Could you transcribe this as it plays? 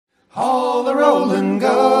Haul the roll and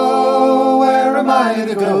go, where am I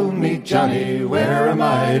to go? Meet Johnny, where am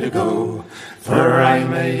I to go? For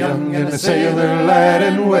I'm a young and a sailor lad,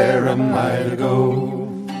 and where am I to go?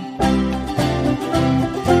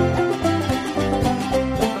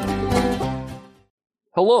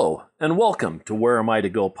 Hello, and welcome to Where Am I to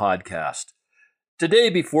Go podcast. Today,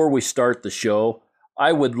 before we start the show,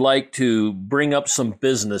 I would like to bring up some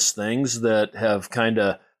business things that have kind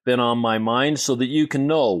of been on my mind so that you can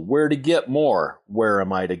know where to get more Where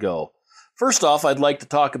Am I to Go. First off, I'd like to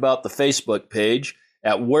talk about the Facebook page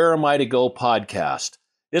at Where Am I to Go podcast.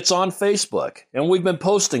 It's on Facebook, and we've been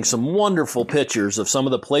posting some wonderful pictures of some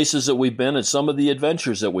of the places that we've been and some of the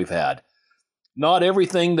adventures that we've had. Not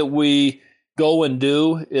everything that we go and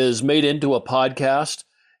do is made into a podcast,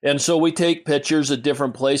 and so we take pictures at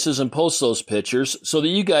different places and post those pictures so that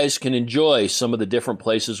you guys can enjoy some of the different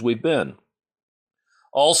places we've been.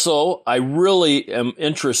 Also, I really am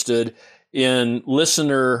interested in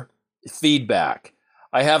listener feedback.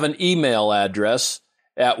 I have an email address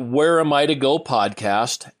at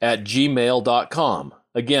whereamiitogopodcast@gmail.com.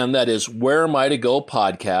 Again, that is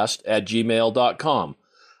whereamiitogopodcast@gmail.com.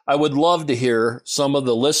 I would love to hear some of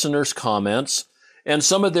the listeners' comments and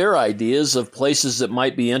some of their ideas of places that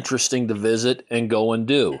might be interesting to visit and go and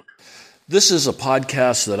do. This is a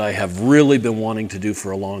podcast that I have really been wanting to do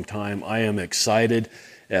for a long time. I am excited,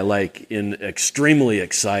 extremely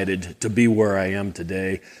excited to be where I am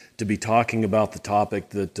today, to be talking about the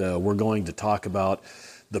topic that we're going to talk about.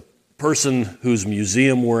 The person whose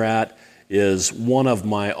museum we're at is one of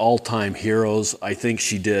my all-time heroes. I think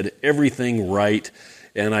she did everything right,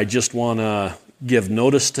 and I just want to give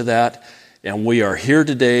notice to that. And we are here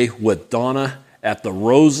today with Donna at the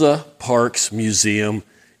Rosa Parks Museum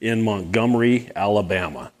in Montgomery,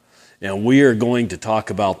 Alabama. And we are going to talk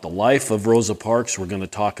about the life of Rosa Parks. We're going to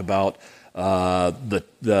talk about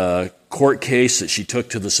the court case that she took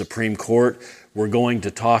to the Supreme Court. We're going to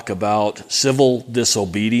talk about civil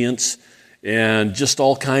disobedience and just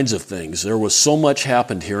all kinds of things. There was so much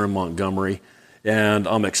happened here in Montgomery, and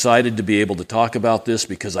I'm excited to be able to talk about this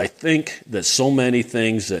because I think that so many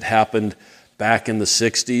things that happened back in the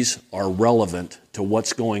 60s are relevant to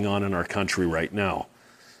what's going on in our country right now.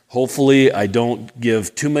 Hopefully, I don't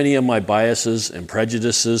give too many of my biases and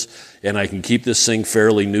prejudices, and I can keep this thing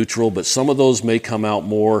fairly neutral, but some of those may come out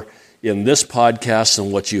more in this podcast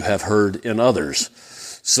than what you have heard in others.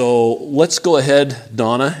 So let's go ahead,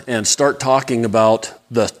 Donna, and start talking about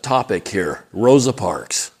the topic here, Rosa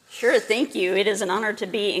Parks. Sure, thank you. It is an honor to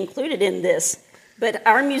be included in this. But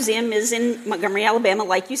our museum is in Montgomery, Alabama,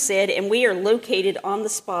 like you said, and we are located on the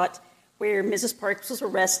spot where Mrs. Parks was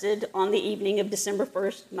arrested on the evening of December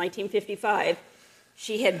 1st, 1955.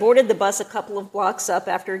 She had boarded the bus a couple of blocks up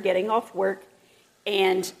after getting off work,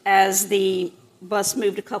 and as the bus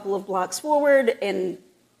moved a couple of blocks forward and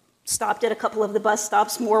stopped at a couple of the bus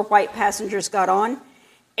stops, more white passengers got on,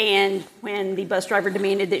 and when the bus driver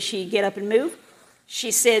demanded that she get up and move,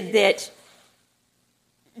 she said that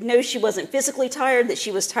no, she wasn't physically tired, that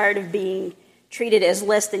she was tired of being treated as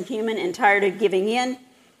less than human and tired of giving in.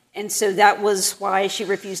 And so that was why she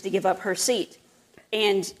refused to give up her seat.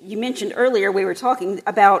 And you mentioned earlier, we were talking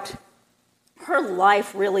about her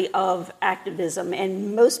life really of activism.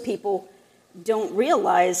 And most people don't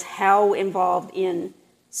realize how involved in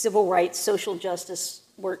civil rights, social justice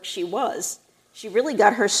work she was. She really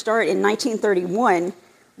got her start in 1931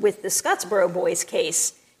 with the Scottsboro Boys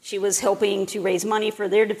case. She was helping to raise money for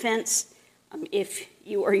their defense. If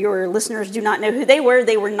you or your listeners do not know who they were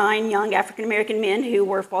 9 young African-American men who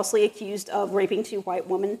were falsely accused of raping two white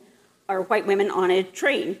women on a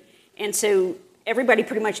train. And so everybody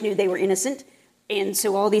pretty much knew they were innocent. And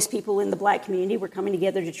so all these people in the black community were coming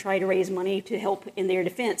together to try to raise money to help in their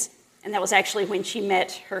defense. And that was actually when she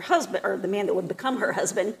met her husband, or the man that would become her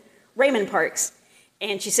husband, Raymond Parks.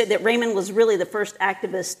 And she said that Raymond was really the first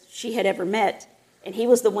activist she had ever met. And he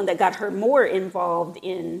was the one that got her more involved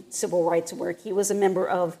in civil rights work. He was a member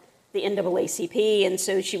of the NAACP, and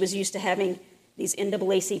so she was used to having these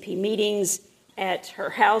NAACP meetings at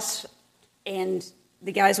her house, and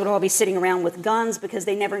the guys would all be sitting around with guns because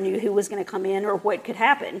they never knew who was going to come in or what could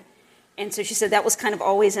happen. And so she said that was kind of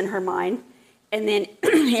always in her mind. And then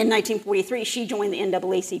in 1943, she joined the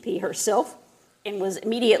NAACP herself and was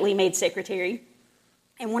immediately made secretary.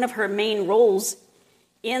 And one of her main roles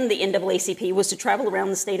in the NAACP was to travel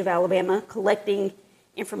around the state of Alabama collecting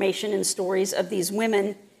information and stories of these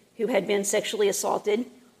women who had been sexually assaulted,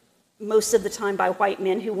 most of the time by white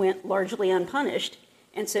men who went largely unpunished.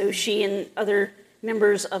 And so she and other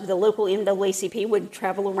members of the local NAACP would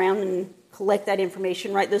travel around and collect that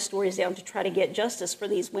information, write those stories down to try to get justice for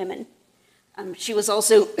these women. She was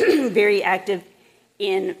also very active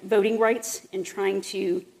in voting rights and trying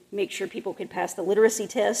to make sure people could pass the literacy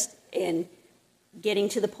test and getting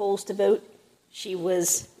to the polls to vote. She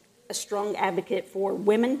was a strong advocate for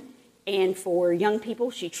women and for young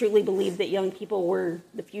people. She truly believed that young people were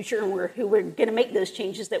the future and who were going to make those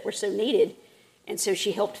changes that were so needed. And so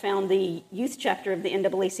she helped found the youth chapter of the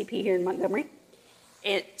NAACP here in Montgomery.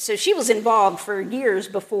 And so she was involved for years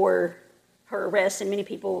before her arrest, and many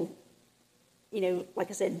people, like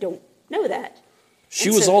I said, don't know that. She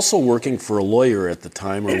was also working for a lawyer at the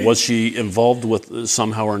time, or was she involved with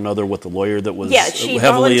somehow or another with a lawyer that was she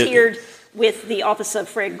heavily... volunteered with the office of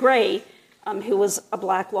Fred Gray, who was a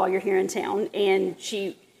black lawyer here in town, and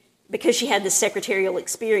because she had this secretarial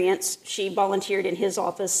experience, she volunteered in his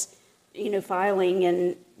office, filing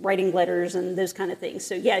and writing letters and those kind of things.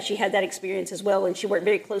 So yeah, she had that experience as well, and she worked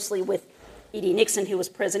very closely with E.D. Nixon, who was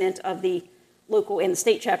president of the local and the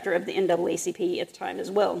state chapter of the NAACP at the time as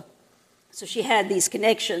well. So she had these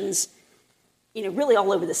connections, really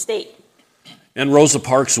all over the state. And Rosa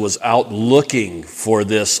Parks was out looking for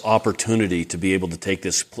this opportunity to be able to take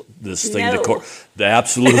this thing to court.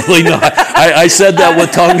 Absolutely not. I said that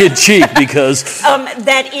with tongue in cheek because...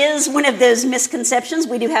 that is one of those misconceptions.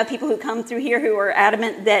 We do have people who come through here who are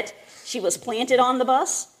adamant that she was planted on the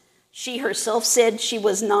bus. She herself said she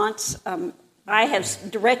was not. I have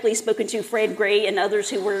directly spoken to Fred Gray and others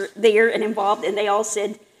who were there and involved, and they all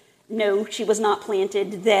said, no, she was not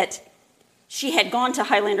planted, that she had gone to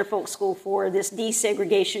Highlander Folk School for this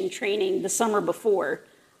desegregation training the summer before,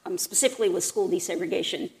 specifically with school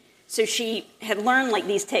desegregation. So she had learned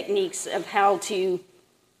these techniques of how to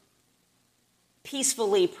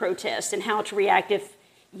peacefully protest and how to react if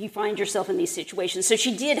you find yourself in these situations. So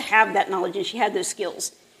she did have that knowledge and she had those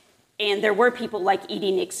skills. And there were people like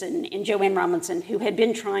E.D. Nixon and Joanne Robinson who had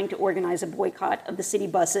been trying to organize a boycott of the city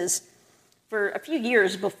buses for a few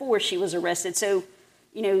years before she was arrested. So,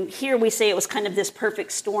 here we say it was kind of this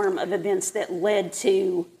perfect storm of events that led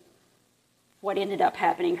to what ended up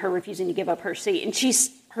happening, her refusing to give up her seat. And she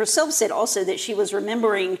herself said also that she was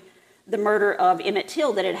remembering the murder of Emmett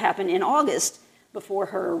Till that had happened in August before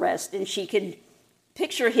her arrest. And she could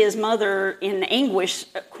picture his mother in anguish,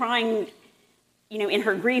 crying, in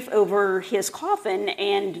her grief over his coffin.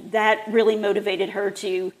 And that really motivated her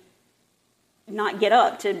to not get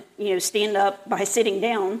up, to stand up by sitting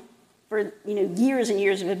down for years and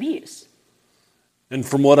years of abuse. And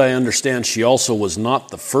from what I understand, she also was not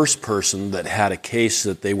the first person that had a case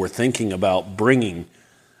that they were thinking about bringing.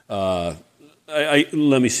 Let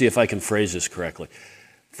me see if I can phrase this correctly.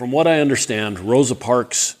 From what I understand, Rosa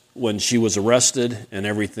Parks, when she was arrested and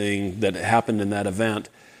everything that happened in that event,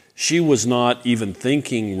 she was not even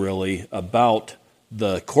thinking really about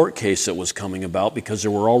the court case that was coming about, because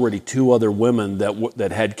there were already two other women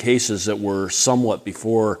that had cases that were somewhat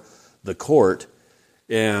before the court.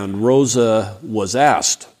 And Rosa was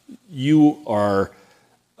asked, you are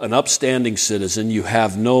an upstanding citizen, you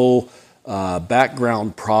have no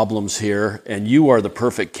background problems here, and you are the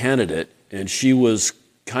perfect candidate. And she was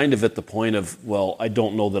kind of at the point of, well, I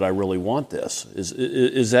don't know that I really want this.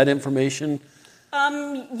 Is that information?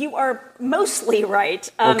 You are mostly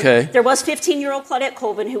right. Okay. There was 15-year-old Claudette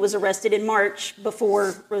Colvin who was arrested in March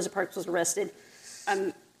before Rosa Parks was arrested.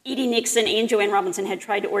 E.D. Nixon and Joanne Robinson had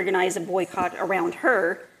tried to organize a boycott around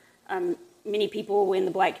her. Many people in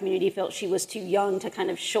the black community felt she was too young to kind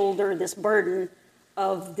of shoulder this burden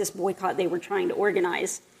of this boycott they were trying to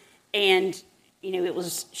organize. And,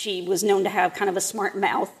 she was known to have kind of a smart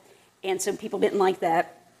mouth, and so people didn't like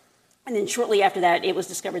that. And then shortly after that, it was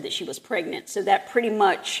discovered that she was pregnant. So that pretty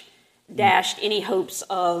much dashed any hopes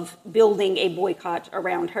of building a boycott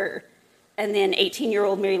around her. And then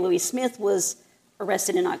 18-year-old Mary Louise Smith was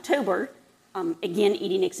arrested in October. Again,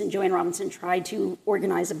 E.D. Nixon and Joanne Robinson tried to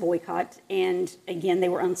organize a boycott, and again, they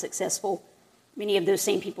were unsuccessful. Many of those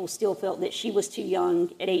same people still felt that she was too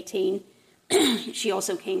young at 18. She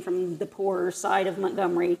also came from the poorer side of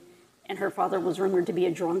Montgomery, and her father was rumored to be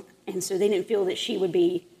a drunk, and so they didn't feel that she would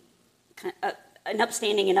be an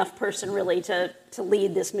upstanding enough person really to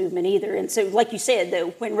lead this movement either. And so, like you said, though,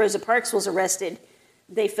 when Rosa Parks was arrested,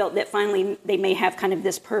 they felt that finally they may have kind of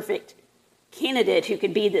this perfect candidate who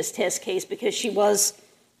could be this test case, because she was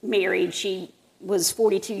married, she was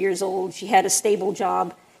 42 years old, she had a stable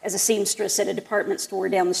job as a seamstress at a department store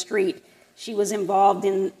down the street. She was involved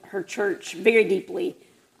in her church very deeply,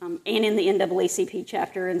 and in the NAACP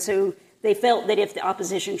chapter. And so they felt that if the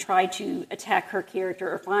opposition tried to attack her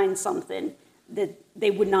character or find something, that they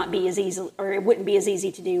would not be as easy, or it wouldn't be as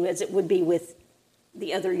easy to do as it would be with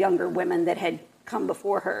the other younger women that had come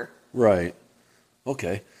before her. Right.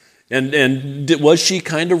 Okay. Was she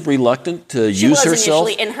kind of reluctant to use herself?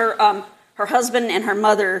 Initially, and her husband and her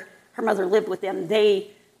mother lived with them.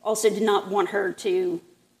 They also did not want her to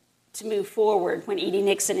move forward when Edie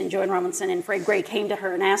Nixon and Joanne Robinson and Fred Gray came to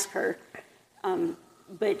her and asked her.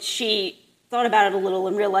 But she thought about it a little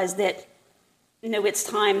and realized that, it's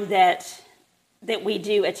time that we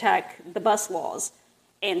do attack the bus laws.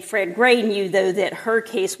 And Fred Gray knew, though, that her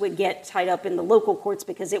case would get tied up in the local courts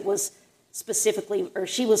because it was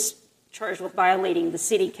she was charged with violating the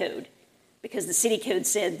city code, because the city code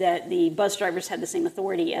said that the bus drivers had the same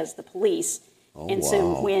authority as the police.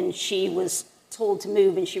 So when she was told to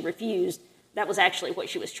move and she refused, that was actually what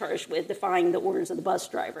she was charged with, defying the orders of the bus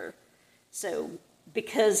driver. So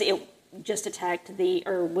because it just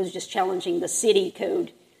was just challenging the city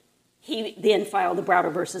code, he then filed the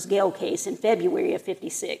Browder versus Gale case in February of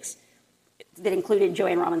 '56 that included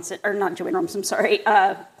Claudette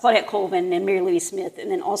Colvin and Mary Louise Smith, and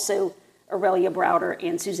then also Aurelia Browder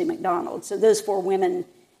and Susie McDonald. So those 4 women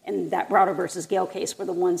in that Browder versus Gale case were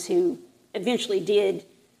the ones who eventually did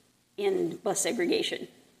end bus segregation.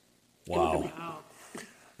 Wow.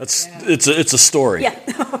 It's a story. Yeah.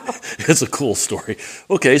 It's a cool story.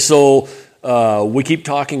 Okay, so we keep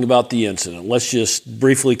talking about the incident. Let's just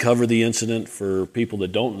briefly cover the incident for people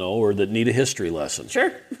that don't know or that need a history lesson.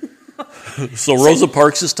 Sure. So Rosa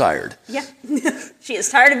Parks is tired. Yeah. She is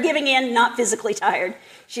tired of giving in, not physically tired.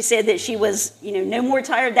 She said that she was, no more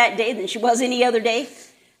tired that day than she was any other day.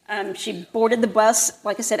 She boarded the bus,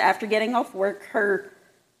 like I said, after getting off work. Her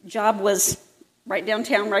job was right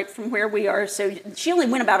downtown, right from where we are. So she only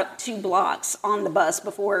went about 2 blocks on the bus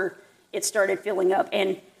before it started filling up.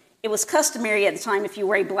 And it was customary at the time, if you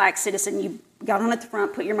were a black citizen, you got on at the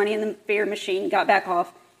front, put your money in the fare machine, got back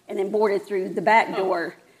off, and then boarded through the back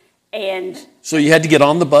door. And so you had to get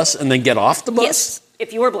on the bus and then get off the bus? Yes,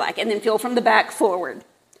 if you were black, and then fill from the back forward.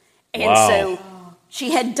 And wow. So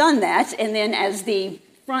she had done that, and then as the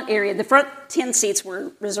front 10 seats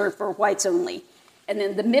were reserved for whites only. And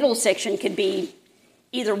then the middle section could be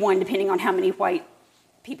either one, depending on how many white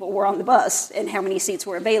people were on the bus and how many seats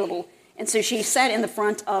were available. And so she sat in the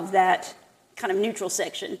front of that kind of neutral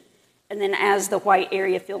section. And then as the white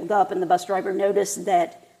area filled up and the bus driver noticed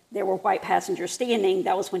that there were white passengers standing,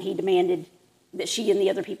 that was when he demanded that she and the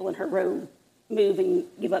other people in her row move and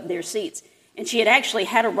give up their seats. And she had actually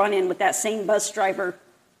had a run-in with that same bus driver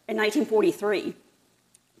in 1943,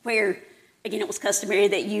 where, again, it was customary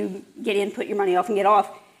that you get in, put your money off, and get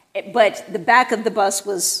off. But the back of the bus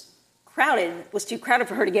was too crowded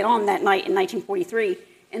for her to get on that night in 1943.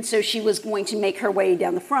 And so she was going to make her way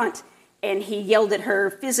down the front. And he yelled at her,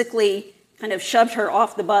 physically kind of shoved her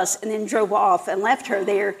off the bus, and then drove off and left her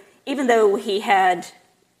there, even though he had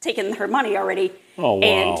taken her money already. Oh, wow.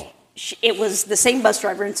 And it was the same bus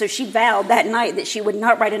driver. And so she vowed that night that she would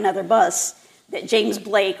not ride another bus that James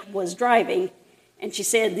Blake was driving. And she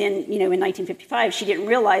said then, in 1955, she didn't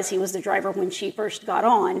realize he was the driver when she first got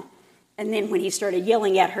on. And then when he started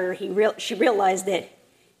yelling at her, she realized that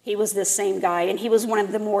he was this same guy. And he was one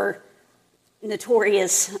of the more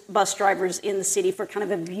notorious bus drivers in the city for kind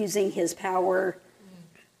of abusing his power.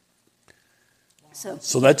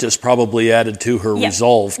 So that just probably added to her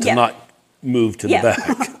resolve to not move to the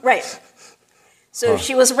back. Right. So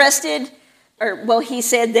she was arrested. He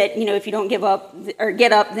said that, if you don't give up or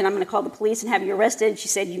get up, then I'm going to call the police and have you arrested. She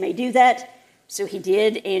said, you may do that. So he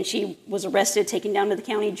did, and she was arrested, taken down to the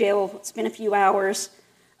county jail, spent a few hours,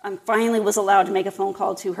 finally was allowed to make a phone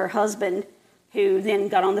call to her husband, who then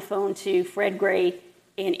got on the phone to Fred Gray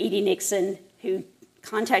and Edie Nixon, who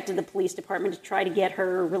contacted the police department to try to get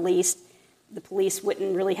her released. The police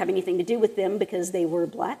wouldn't really have anything to do with them because they were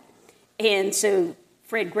black. And so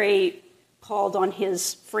Fred Gray called on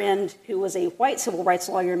his friend, who was a white civil rights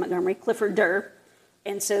lawyer in Montgomery, Clifford Durr.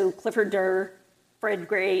 And so Clifford Durr, Fred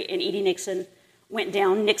Gray, and Edie Nixon went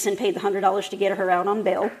down. Nixon paid the $100 to get her out on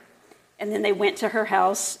bail. And then they went to her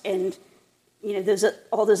house, and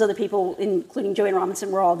all those other people, including Joanne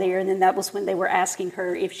Robinson, were all there. And then that was when they were asking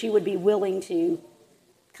her if she would be willing to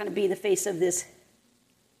kind of be the face of this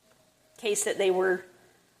case that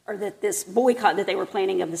this boycott that they were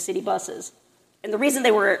planning of the city buses. And the reason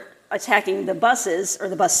they were attacking the buses or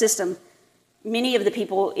the bus system, many of the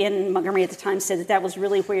people in Montgomery at the time said that was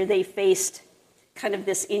really where they faced kind of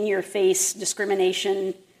this in-your-face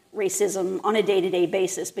discrimination, racism on a day-to-day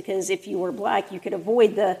basis, because if you were black, you could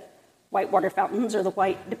avoid the white water fountains or the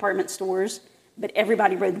white department stores, but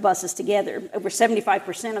everybody rode the buses together. Over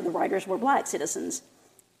 75% of the riders were black citizens.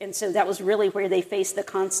 And so that was really where they faced the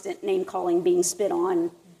constant name-calling, being spit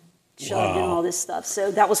on, shoved, and all this stuff.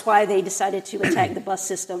 So that was why they decided to attack the bus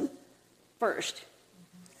system first.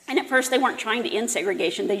 And at first they weren't trying to end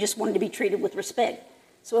segregation. They just wanted to be treated with respect.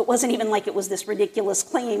 So it wasn't even like it was this ridiculous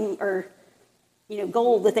claim or,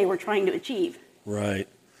 goal that they were trying to achieve. Right.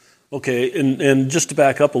 Okay, and just to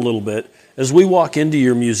back up a little bit, as we walk into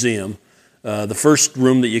your museum, the first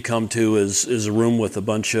room that you come to is a room with a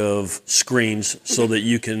bunch of screens so that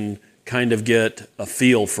you can kind of get a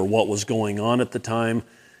feel for what was going on at the time.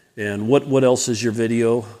 And what else is your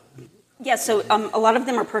video? Yeah, so a lot of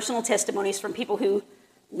them are personal testimonies from people who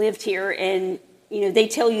lived here, and they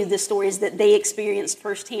tell you the stories that they experienced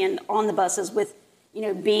firsthand on the buses with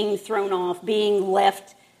being thrown off, being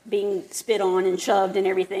left, being spit on and shoved and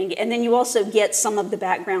everything. And then you also get some of the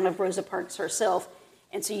background of Rosa Parks herself.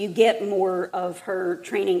 And so you get more of her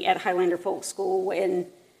training at Highlander Folk School and,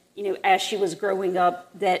 as she was growing up,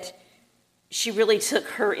 that she really took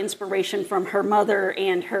her inspiration from her mother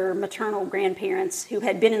and her maternal grandparents who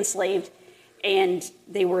had been enslaved, and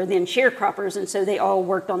they were then sharecroppers, and so they all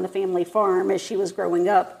worked on the family farm as she was growing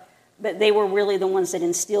up. But they were really the ones that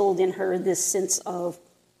instilled in her this sense of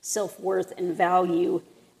self-worth and value,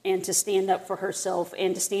 and to stand up for herself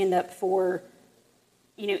and to stand up for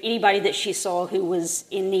anybody that she saw who was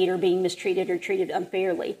in need or being mistreated or treated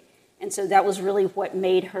unfairly. And so that was really what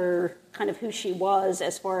made her kind of who she was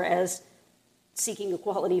as far as seeking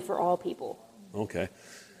equality for all people. Okay.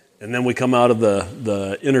 And then we come out of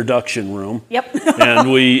the introduction room. Yep.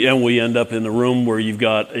 and we end up in the room where you've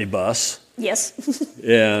got a bus. Yes.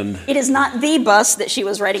 And it is not the bus that she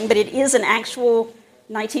was riding, but it is an actual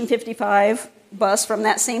 1955 bus from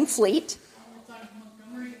that same fleet.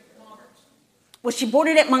 Well, she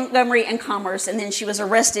boarded at Montgomery and Commerce, and then she was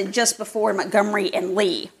arrested just before Montgomery and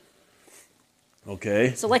Lee.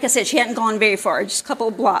 Okay. So like I said, she hadn't gone very far, just a couple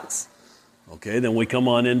of blocks. Okay, then we come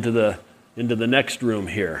on into the next room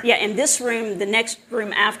here. Yeah, in this room, the next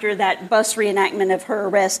room after that bus reenactment of her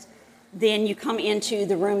arrest, then you come into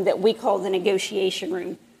the room that we call the negotiation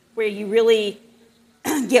room, where you really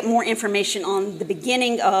get more information on the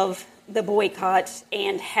beginning of the boycott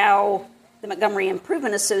and how the Montgomery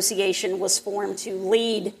Improvement Association was formed to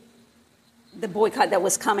lead the boycott that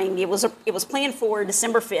was coming. It was planned for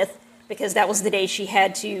December 5th because that was the day she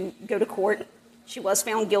had to go to court. She was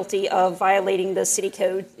found guilty of violating the city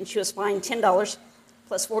code, and she was fined $10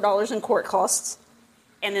 plus $4 in court costs.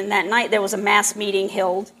 And then that night there was a mass meeting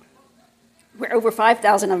held where over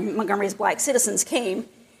 5,000 of Montgomery's black citizens came,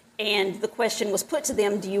 and the question was put to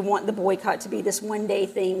them, do you want the boycott to be this one-day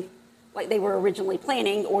thing like they were originally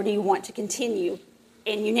planning, or do you want to continue?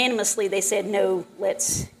 And unanimously they said, no,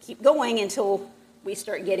 let's keep going until we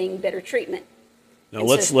start getting better treatment. Now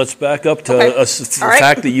let's back up to a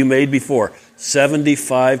fact that you made before.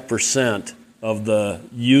 75% of the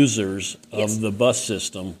users of the bus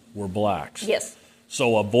system were blacks. Yes.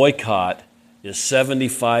 So a boycott is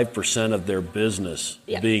 75% of their business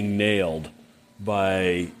being nailed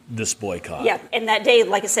by this boycott. Yeah, and that day,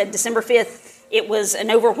 like I said, December 5th, it was an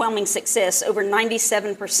overwhelming success. Over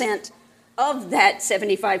 97% of that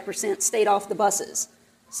 75% stayed off the buses.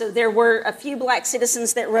 So there were a few black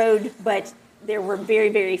citizens that rode, but there were very,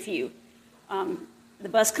 very few. The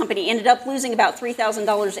bus company ended up losing about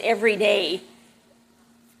 $3,000 every day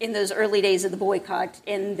in those early days of the boycott,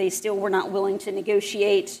 and they still were not willing to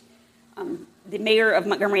negotiate. The mayor of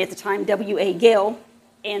Montgomery at the time, W.A. Gale,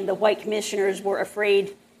 and the white commissioners were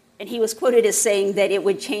afraid, and he was quoted as saying that it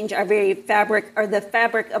would change our very fabric, or the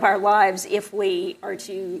fabric of our lives, if we are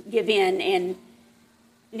to give in and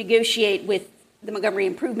negotiate with the Montgomery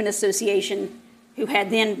Improvement Association, who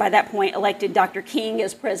had then, by that point, elected Dr. King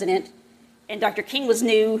as president. And Dr. King was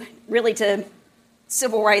new, really, to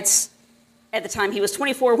civil rights at the time. He was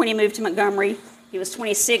 24 when he moved to Montgomery. He was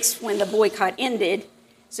 26 when the boycott ended.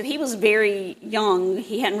 So he was very young.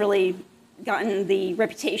 He hadn't really gotten the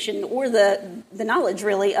reputation or the knowledge,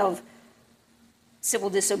 really, of civil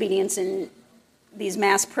disobedience and these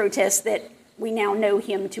mass protests that we now know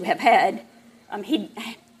him to have had.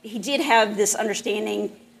 He did have this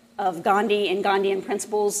understanding of Gandhi and Gandhian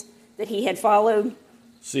principles that he had followed.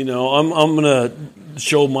 See, now, I'm going to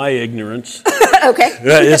show my ignorance. Okay.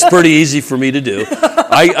 It's pretty easy for me to do.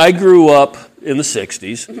 I grew up in the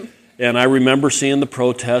 60s, and I remember seeing the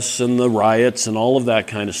protests and the riots and all of that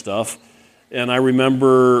kind of stuff. And I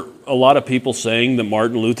remember a lot of people saying that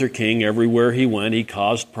Martin Luther King, everywhere he went, he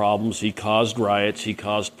caused problems, he caused riots, he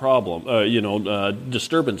caused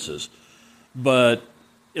disturbances. But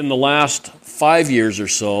in the last 5 years or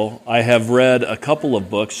so, I have read a couple of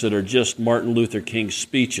books that are just Martin Luther King's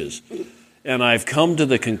speeches. And I've come to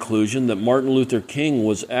the conclusion that Martin Luther King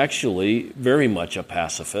was actually very much a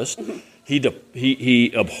pacifist.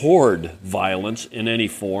 He abhorred violence in any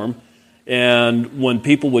form. And when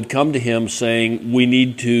people would come to him saying, we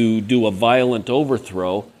need to do a violent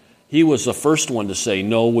overthrow, he was the first one to say,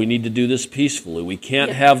 no, we need to do this peacefully. We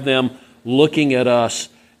can't have them looking at us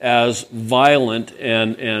as violent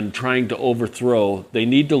and trying to overthrow. They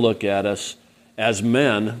need to look at us as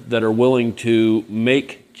men that are willing to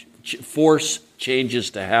force changes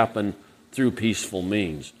to happen through peaceful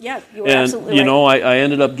means. Yeah, you're absolutely right. And, you know, I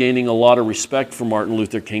ended up gaining a lot of respect for Martin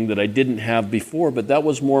Luther King that I didn't have before, but that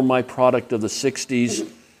was more my product of the 60s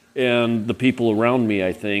and the people around me,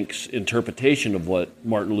 I think's interpretation of what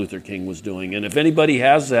Martin Luther King was doing. And if anybody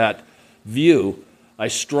has that view, I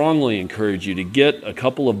strongly encourage you to get a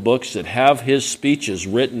couple of books that have his speeches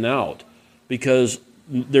written out, because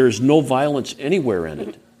there's no violence anywhere in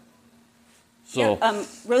it. So,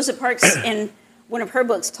 Rosa Parks, in one of her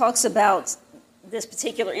books, talks about this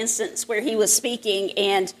particular instance where he was speaking,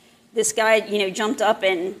 and this guy, you know, jumped up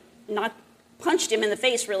and punched him in the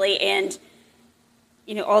face, really, and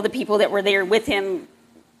you know, all the people that were there with him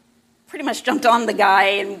pretty much jumped on the guy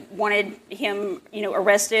and wanted him, you know,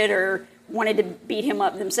 arrested or wanted to beat him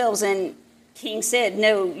up themselves. And King said,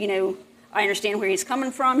 no, you know, I understand where he's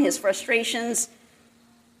coming from, his frustrations,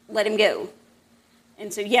 let him go.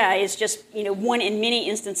 And so, yeah, it's just, you know, one in many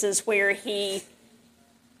instances where he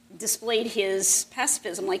displayed his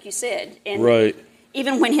pacifism, like you said. And right.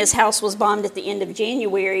 Even when his house was bombed at the end of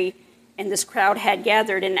January and this crowd had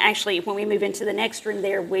gathered, and actually when we move into the next room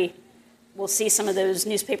there, we'll see some of those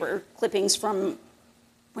newspaper clippings from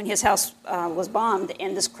when his house was bombed,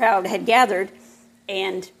 and this crowd had gathered,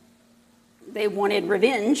 and they wanted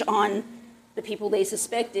revenge on the people they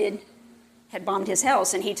suspected had bombed his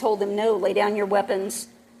house. And he told them, no, lay down your weapons,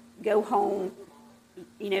 go home.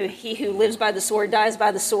 You know, he who lives by the sword dies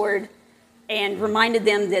by the sword, and reminded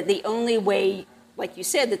them that the only way, like you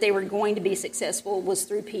said, that they were going to be successful was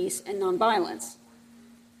through peace and nonviolence.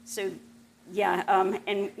 So, yeah,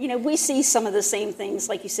 and, you know, we see some of the same things,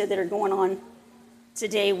 like you said, that are going on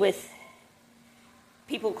today with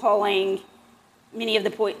people calling many of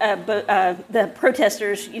the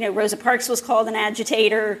protesters, you know, Rosa Parks was called an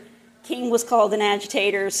agitator, King was called an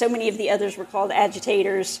agitator, so many of the others were called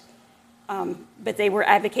agitators, but they were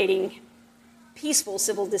advocating peaceful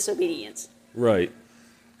civil disobedience. Right.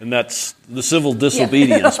 And that's the civil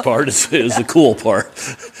disobedience part is the cool part.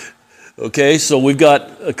 Okay, so we've got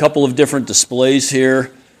a couple of different displays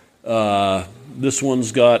here. This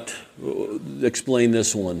one's got, explain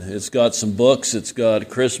this one. It's got some books, it's got a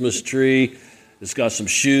Christmas tree, it's got some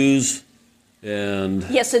shoes, and...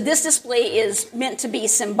 Yeah, so this display is meant to be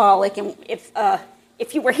symbolic, and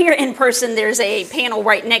if you were here in person, there's a panel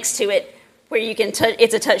right next to it where you can touch,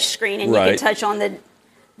 it's a touch screen, and right. You can touch on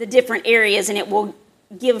the different areas, and it will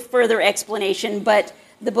give further explanation, but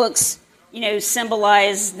the books, you know,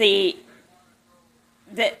 symbolize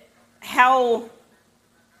how,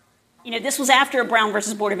 you know, this was after Brown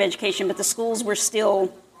versus Board of Education, but the schools were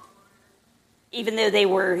still, even though they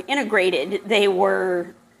were integrated,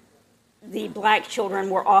 the black children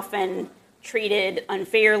were often treated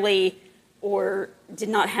unfairly or did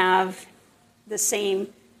not have the same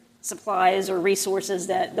supplies or resources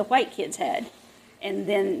that the white kids had. And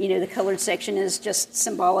then, you know, the colored section is just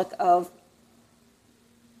symbolic of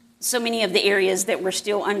so many of the areas that were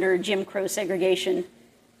still under Jim Crow segregation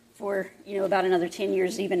for, you know, about another 10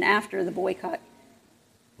 years even after the boycott.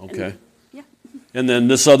 Okay. Yeah. And then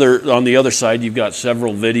on the other side, you've got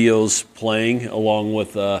several videos playing along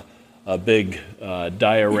with a big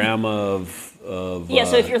diorama of yeah,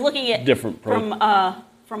 so if you're looking at different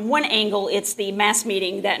from one angle, it's the mass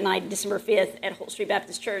meeting that night, December 5th at Holt Street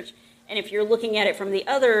Baptist Church. And if you're looking at it from the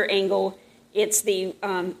other angle, it's the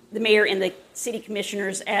mayor and the city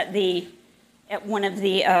commissioners at one of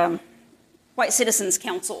the White Citizens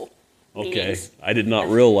Council meetings. Okay, I did not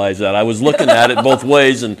realize that. I was looking at it both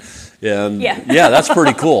ways, and yeah, that's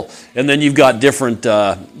pretty cool. And then you've got different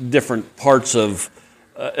parts of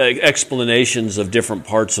explanations of different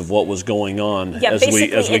parts of what was going on as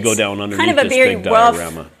we go down underneath kind of a this very big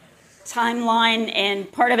diorama. Timeline,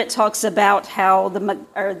 and part of it talks about how the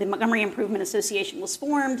Montgomery Improvement Association was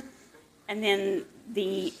formed, and then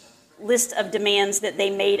the list of demands that they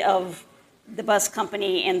made of the bus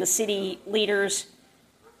company and the city leaders.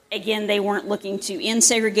 Again, they weren't looking to end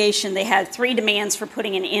segregation. They had 3 demands for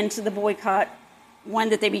putting an end to the boycott. 1,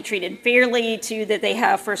 that they be treated fairly. 2, that they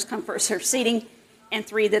have first come, first served seating. And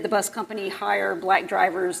 3, that the bus company hire black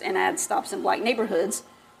drivers and add stops in black neighborhoods,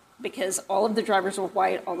 because all of the drivers were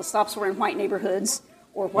white, all the stops were in white neighborhoods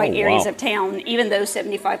or white areas of town, even though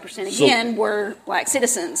 75% again were black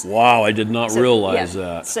citizens. Wow, I did not realize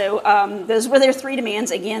that. So those were their 3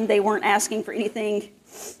 demands. Again, they weren't asking for anything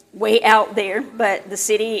way out there, but the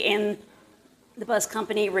city and The bus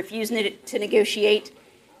company refused to negotiate,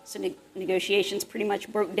 so negotiations pretty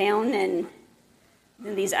much broke down, and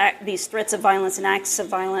then these threats of violence and acts of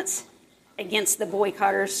violence against the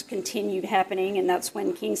boycotters continued happening, and that's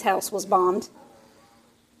when King's house was bombed.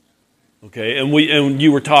 Okay, and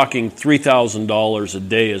you were talking $3,000 a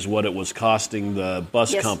day is what it was costing the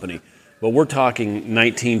bus Yes. company, but we're talking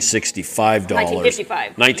 $1965.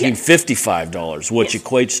 $1955, which Yes.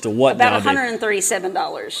 equates to what About nowadays?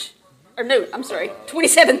 $137. Or no, I'm sorry,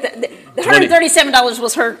 27. The $137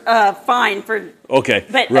 was her fine for. Okay,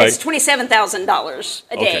 But right. it's $27,000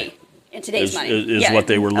 a day Okay. in today's Is, money. is Yeah, what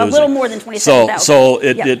they were losing. A little more than $27,000. So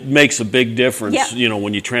it, Yeah. it makes a big difference, Yeah.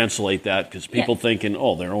 when you translate that, because people Yeah. thinking,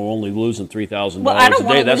 oh, they're only losing $3,000 Well, I don't a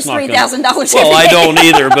want day. to That's lose not $3,000 Well, every I day. don't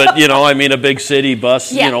either, but a big city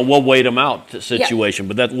bus, Yeah. we'll wait them out situation.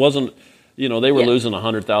 But that wasn't, they were Yeah. losing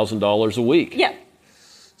 $100,000 a week. Yeah.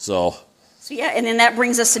 So So yeah, and then that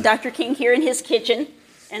brings us to Dr. King here in his kitchen,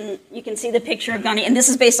 and you can see the picture of Donnie. And this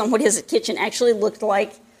is based on what his kitchen actually looked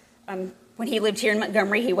like when he lived here in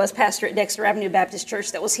Montgomery. He was pastor at Dexter Avenue Baptist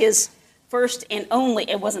Church. That was his first and only.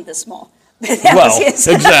 It wasn't this small. But that was his,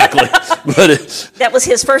 exactly. But that was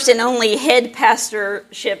his first and only head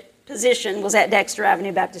pastorship position. Was at Dexter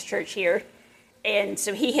Avenue Baptist Church here, and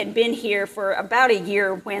so he had been here for about a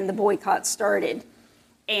year when the boycott started.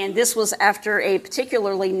 And this was after a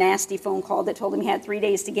particularly nasty phone call that told him he had 3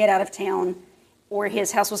 days to get out of town or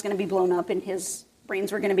his house was going to be blown up and his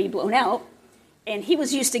brains were going to be blown out. And he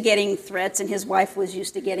was used to getting threats, and his wife was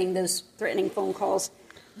used to getting those threatening phone calls.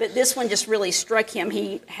 But this one just really struck him.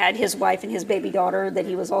 He had his wife and his baby daughter that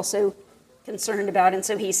he was also concerned about. And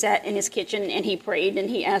so he sat in his kitchen and he prayed and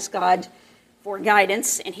he asked God for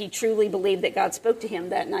guidance. And he truly believed that God spoke to him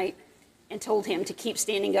that night and told him to keep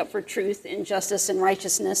standing up for truth and justice and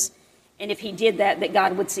righteousness. And if he did that, that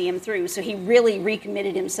God would see him through. So he really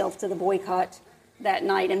recommitted himself to the boycott that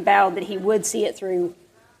night and vowed that he would see it through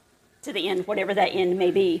to the end, whatever that end may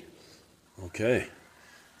be. okay.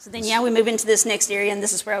 So then, we move into this next area, and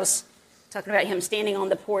this is where I was talking about him standing on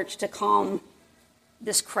the porch to calm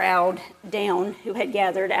this crowd down who had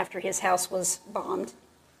gathered after his house was bombed.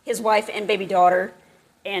 His wife and baby daughter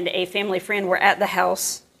and a family friend were at the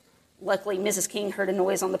house. Luckily, Mrs. King heard a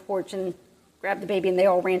noise on the porch and grabbed the baby, and they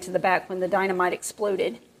all ran to the back when the dynamite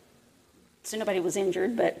exploded. So nobody was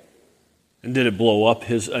injured, but And did it blow up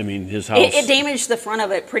his house? it damaged the front of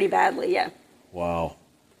it pretty badly, yeah. Wow.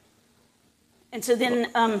 And so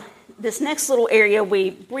then this next little area, we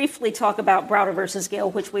briefly talk about Browder versus Gale,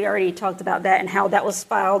 which we already talked about that and how that was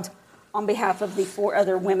filed on behalf of the 4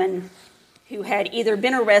 other women who had either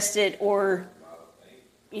been arrested or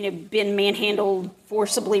been manhandled,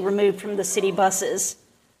 forcibly removed from the city buses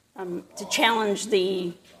to challenge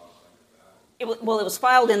it was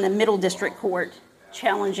filed in the Middle District Court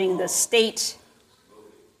challenging the state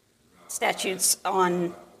statutes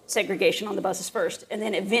on segregation on the buses first, and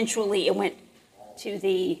then eventually it went to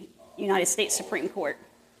the United States Supreme Court.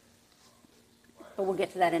 But we'll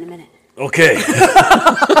get to that in a minute. Okay.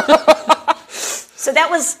 So that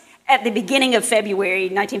was at the beginning of February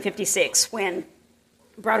 1956 when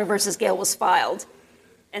Browder versus Gale was filed.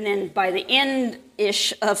 And then by the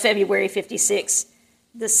end-ish of February 56,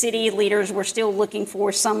 the city leaders were still looking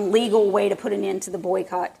for some legal way to put an end to the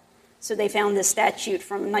boycott. So they found this statute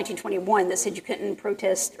from 1921 that said you couldn't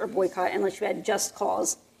protest or boycott unless you had just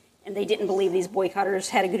cause. And they didn't believe these boycotters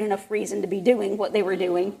had a good enough reason to be doing what they were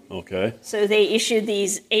doing. Okay. So they issued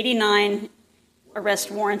these 89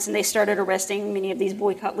 arrest warrants, and they started arresting many of these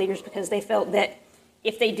boycott leaders because they felt that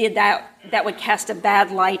if they did that, that would cast a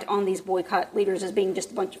bad light on these boycott leaders as being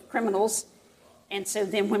just a bunch of criminals. And so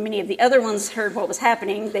then when many of the other ones heard what was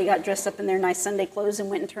happening, they got dressed up in their nice Sunday clothes and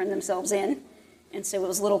went and turned themselves in. And so it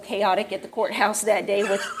was a little chaotic at the courthouse that day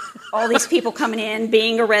with all these people coming in,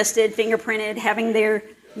 being arrested, fingerprinted, having their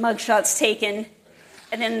mugshots taken.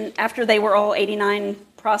 And then after they were all 89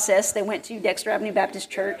 processed, they went to Dexter Avenue Baptist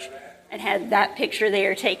Church and had that picture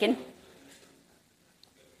there taken.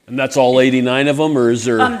 And that's all 89 of them, or is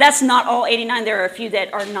there? That's not all 89. There are a few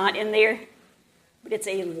that are not in there, but it's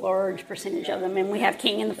a large percentage of them. And we have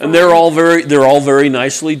King in the front. And they're all very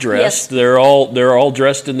nicely dressed. Yes. They're all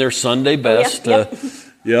dressed in their Sunday best. yep.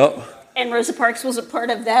 Yep. And Rosa Parks was a part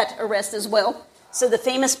of that arrest as well. So the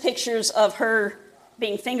famous pictures of her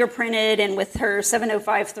being fingerprinted and with her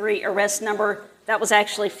 7053 arrest number, that was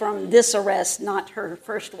actually from this arrest, not her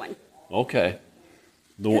first one. Okay.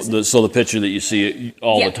 So the picture that you see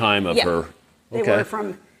all the time of her. They were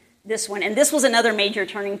from this one. And this was another major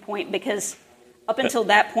turning point because up until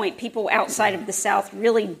that point, people outside of the South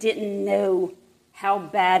really didn't know how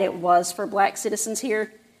bad it was for black citizens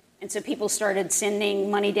here. And so people started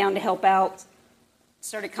sending money down to help out.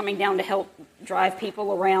 started coming down to help drive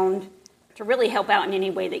people around, to really help out in any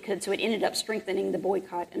way they could. So it ended up strengthening the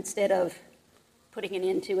boycott instead of putting an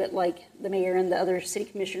end to it like the mayor and the other city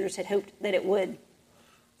commissioners had hoped that it would.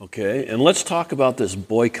 Okay, and let's talk about this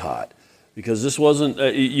boycott, because this wasn't,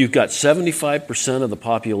 you've got 75%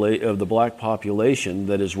 of the black population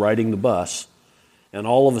that is riding the bus, and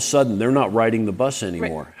all of a sudden they're not riding the bus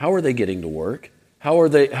anymore. Right. How are they getting to work? How are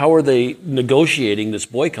they negotiating this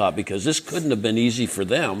boycott? Because this couldn't have been easy for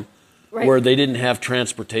them, right, where they didn't have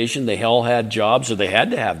transportation. They all had jobs, or they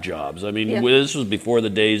had to have jobs. I mean, this was before the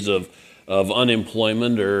days of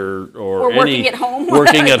unemployment or working at home.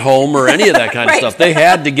 Working at home or any of that kind right. of stuff. They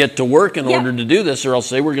had to get to work in order to do this, or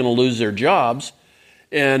else they were going to lose their jobs.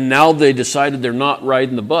 And now they decided they're not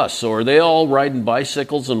riding the bus. So are they all riding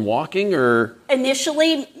bicycles and walking, or?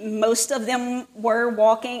 Initially, most of them were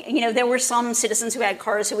walking. You know, there were some citizens who had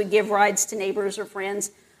cars who would give rides to neighbors or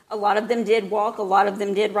friends. A lot of them did walk. A lot of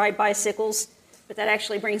them did ride bicycles. But that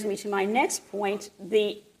actually brings me to my next point.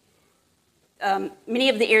 Many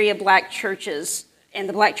of the area black churches, and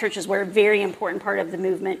the black churches were a very important part of the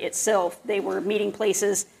movement itself. They were meeting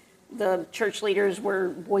places. The church leaders were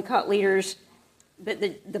boycott leaders. But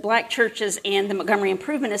the black churches and the Montgomery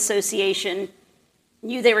Improvement Association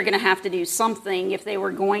knew they were going to have to do something if they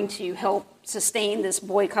were going to help sustain this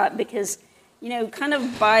boycott, because, you know, kind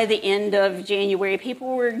of by the end of January,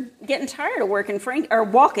 people were getting tired of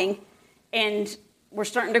walking, and were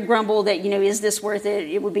starting to grumble that, you know, is this worth it?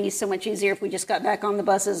 It would be so much easier if we just got back on the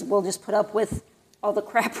buses. We'll just put up with all the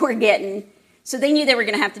crap we're getting. So they knew they were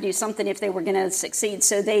going to have to do something if they were going to succeed.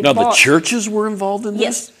 So they Now, the churches were involved in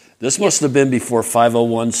this? Yes. This must have been before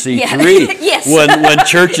 501c3, yes. when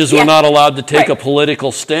churches were not allowed to take a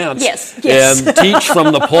political stance and teach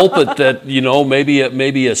from the pulpit that, you know,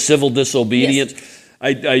 maybe a civil disobedience.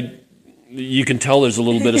 Yes. You can tell there's a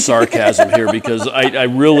little bit of sarcasm here, because I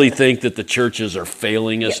really think that the churches are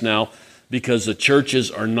failing us now, because the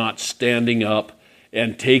churches are not standing up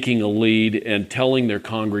and taking a lead and telling their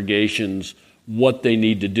congregations what they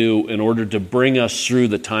need to do in order to bring us through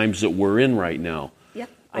the times that we're in right now.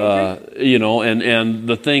 You know, and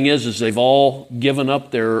the thing is they've all given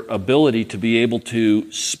up their ability to be able to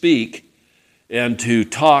speak and to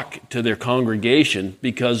talk to their congregation,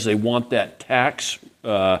 because they want that tax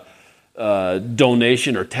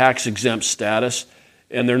donation or tax exempt status,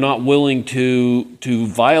 and they're not willing to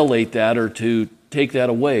violate that or to take that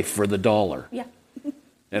away for the dollar. Yeah.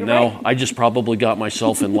 And You're now right. I just probably got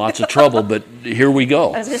myself in lots of trouble, but here we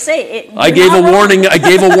go. I was going to say, I gave a warning. I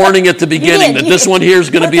gave a warning at the beginning that this one here is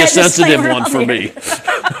going to be a sensitive one for me.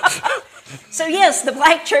 So yes, the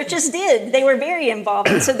black churches did. They were very involved,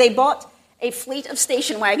 and so they bought a fleet of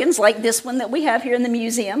station wagons like this one that we have here in the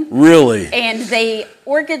museum. Really? And they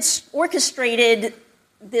orchestrated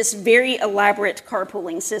this very elaborate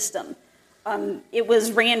carpooling system. It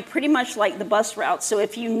was ran pretty much like the bus route. So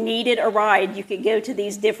if you needed a ride, you could go to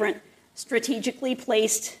these different strategically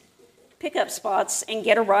placed pickup spots and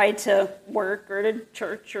get a ride to work or to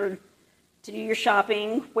church or to do your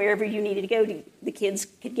shopping, wherever you needed to go. The kids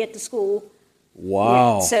could get to school.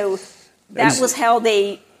 Wow. Yeah. So that was how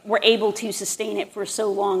they were able to sustain it for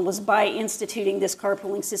so long, was by instituting this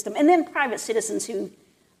carpooling system. And then private citizens who,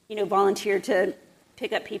 you know, volunteered to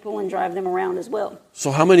pick up people and drive them around as well. So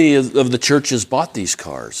how many of the churches bought these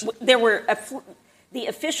cars? There were, the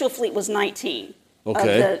official fleet was 19 of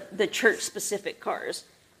the church-specific cars.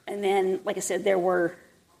 And then, like I said, there were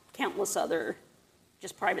countless other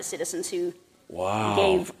just private citizens who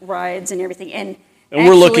gave rides and everything. And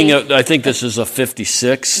we're looking at, I think this is a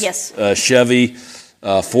 56 Chevy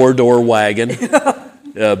 4-door wagon.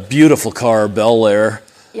 Beautiful car, Bel Air.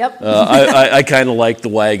 Yep. I kind of like the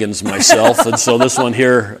wagons myself, and so this one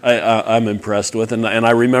here I'm impressed with, and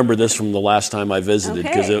I remember this from the last time I visited,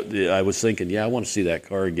 because I was thinking, I want to see that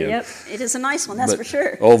car again. Yep, it is a nice one, that's for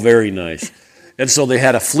sure. Oh, very nice. And so they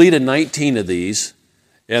had a fleet of 19 of these,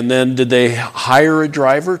 and then did they hire a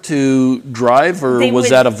driver to drive, or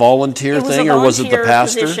was that a volunteer thing, or was it the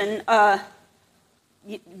pastor? Position.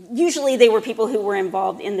 Usually they were people who were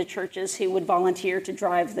involved in the churches who would volunteer to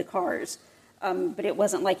drive the cars. But it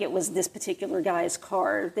wasn't like it was this particular guy's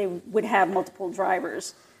car. They would have multiple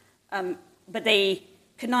drivers. But they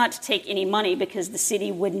could not take any money, because the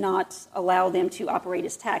city would not allow them to operate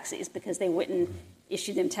as taxis, because they wouldn't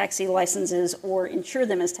issue them taxi licenses or insure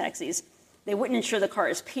them as taxis. They wouldn't insure the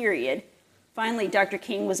cars, period. Finally, Dr.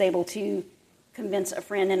 King was able to convince a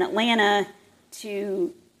friend in Atlanta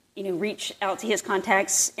to, reach out to his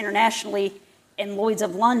contacts internationally, and Lloyd's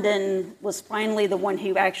of London was finally the one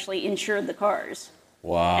who actually insured the cars.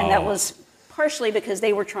 Wow. And that was partially because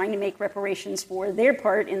they were trying to make reparations for their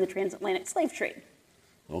part in the transatlantic slave trade.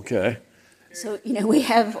 Okay. So, we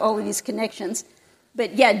have all of these connections.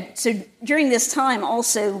 But yeah, so during this time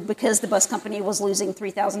also, because the bus company was losing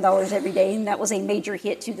 $3,000 every day, and that was a major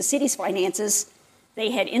hit to the city's finances,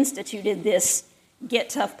 they had instituted this get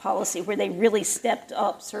tough policy where they really stepped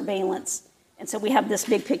up surveillance. And so we have this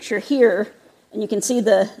big picture here, and you can see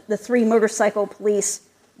the 3 motorcycle police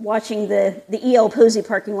watching the E.L. Posey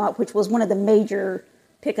parking lot, which was one of the major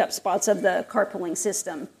pickup spots of the carpooling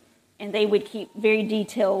system. And they would keep very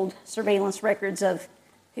detailed surveillance records of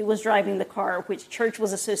who was driving the car, which church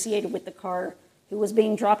was associated with the car, who was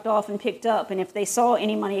being dropped off and picked up. And if they saw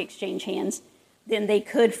any money exchange hands, then they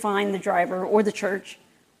could find the driver or the church,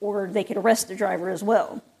 or they could arrest the driver as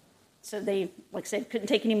well. So they, like I said, couldn't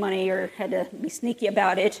take any money or had to be sneaky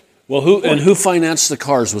about it. Well, who financed the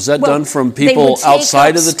cars? Was that done from people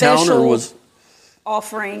outside of the town, or was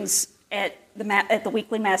offerings at the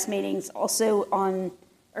weekly mass meetings? Also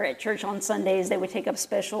at church on Sundays, they would take up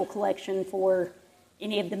special collection for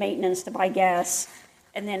any of the maintenance to buy gas.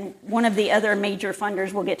 And then one of the other major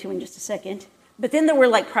funders we'll get to in just a second. But then there were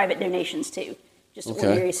like private donations too, just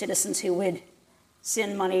ordinary citizens who would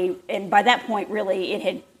send money. And by that point,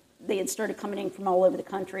 really, they had started coming in from all over the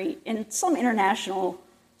country, and some international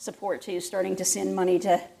support too, starting to send money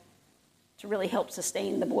to really help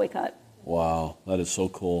sustain the boycott. Wow, that is so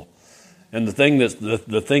cool. And the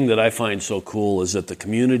thing that I find so cool is that the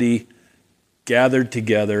community gathered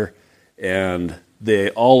together and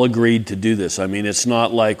they all agreed to do this. I mean, it's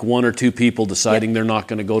not like 1 or 2 people deciding they're not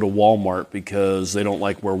going to go to Walmart because they don't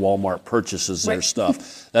like where Walmart purchases their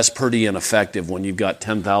stuff. That's pretty ineffective when you've got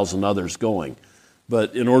 10,000 others going.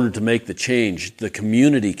 But in order to make the change, the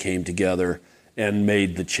community came together and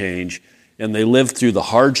made the change. And they lived through the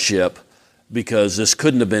hardship because this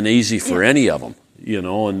couldn't have been easy for any of them,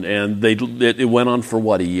 and it went on for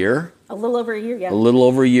what, a year? A little over a year, yeah. A little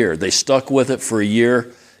over a year. They stuck with it for a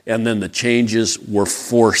year, and then the changes were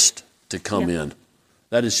forced to come in.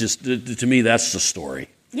 That is just, to me, that's the story.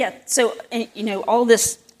 Yeah, so, all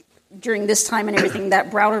this, during this time and everything,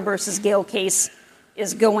 that Browder versus Gale case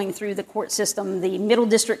is going through the court system. The Middle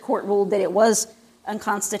District Court ruled that it was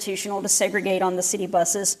unconstitutional to segregate on the city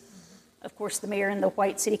buses. Of course, the mayor and the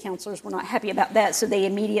white city councilors were not happy about that, so they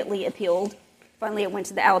immediately appealed. Finally, it went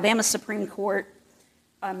to the Alabama Supreme Court.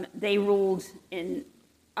 They ruled in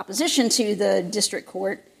opposition to the district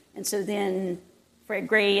court, and so then Fred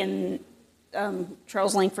Gray and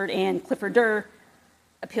Charles Langford and Clifford Durr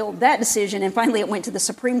appealed that decision, and finally it went to the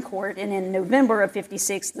Supreme Court, and in November of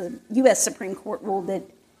 '56, the U.S. Supreme Court ruled that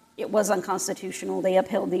it was unconstitutional. They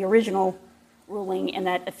upheld the original ruling, and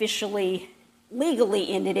that officially,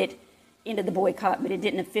 legally ended the boycott, but it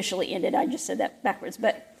didn't officially end it. I just said that backwards.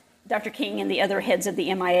 But Dr. King and the other heads of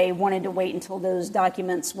the MIA wanted to wait until those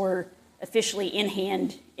documents were officially in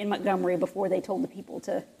hand in Montgomery before they told the people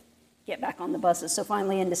to get back on the buses. So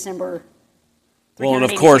finally in December, well, and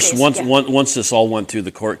of course, once this all went through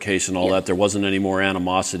the court case and all that, there wasn't any more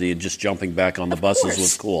animosity, and just jumping back on the buses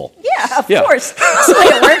was cool. Yeah, of course. That's the way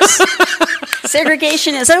it works.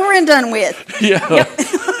 Segregation is over and done with. Yeah.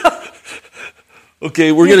 Yep.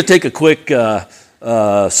 Okay, we're going to take a quick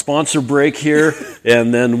sponsor break here,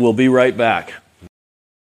 and then we'll be right back.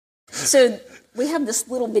 So we have this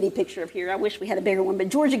little bitty picture up here. I wish we had a bigger one, but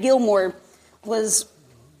Georgia Gilmore was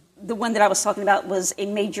the one that I was talking about, was a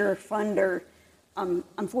major funder.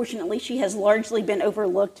 Unfortunately, she has largely been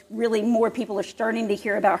overlooked. Really, more people are starting to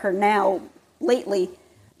hear about her now, lately.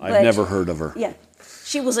 I've never heard of her. Yeah.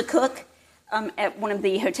 She was a cook at one of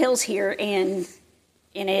the hotels here, and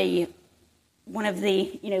in one of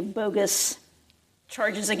the bogus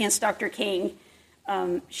charges against Dr. King,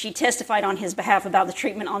 she testified on his behalf about the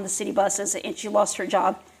treatment on the city buses, and she lost her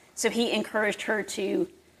job. So he encouraged her to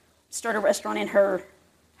start a restaurant in her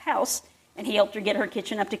house, and he helped her get her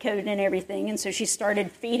kitchen up to code and everything. And so she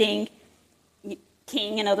started feeding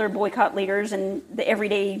King and other boycott leaders and the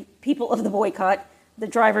everyday people of the boycott, the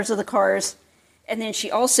drivers of the cars. And then she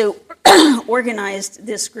also organized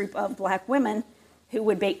this group of black women who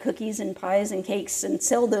would bake cookies and pies and cakes and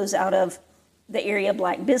sell those out of the area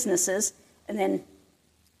black businesses. And then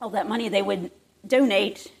all that money they would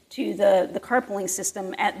donate to the carpooling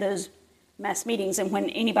system at those mass meetings. And when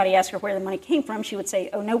anybody asked her where the money came from, she would say,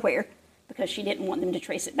 "Oh, nowhere," because she didn't want them to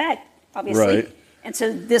trace it back, obviously. Right. And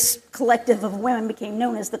so this collective of women became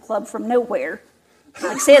known as the Club from Nowhere.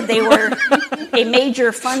 Like I said, they were a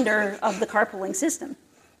major funder of the carpooling system.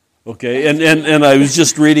 Okay, and I was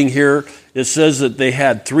just reading here, it says that they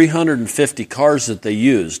had 350 cars that they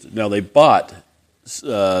used. Now, they bought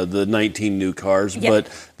the 19 new cars, but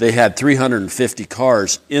they had 350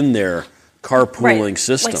 cars in there carpooling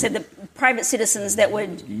system. Like I said, the private citizens that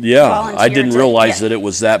would Yeah, volunteer I didn't realize that it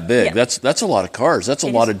was that big. Yeah. That's a lot of cars. That's a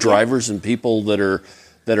It lot is, of drivers and people that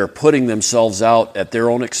are putting themselves out at their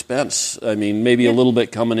own expense. I mean, maybe a little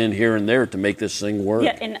bit coming in here and there to make this thing work.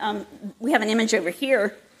 Yeah, and we have an image over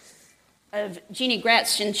here of Jeannie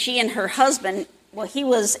Gratz, and she and her husband, well, he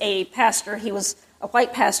was a pastor. He was a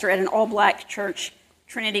white pastor at an all-black church,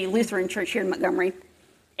 Trinity Lutheran Church here in Montgomery,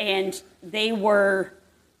 and they were,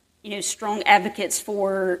 strong advocates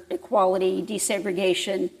for equality,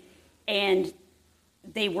 desegregation, and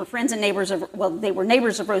they were friends and neighbors they were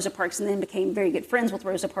neighbors of Rosa Parks and then became very good friends with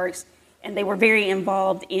Rosa Parks, and they were very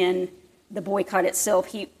involved in the boycott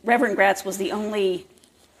itself. Reverend Gratz was the only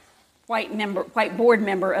white board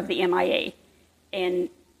member of the MIA, and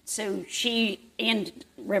so she and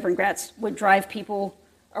Reverend Gratz would drive people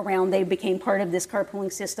around. They became part of this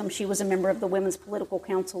carpooling system. She was a member of the Women's Political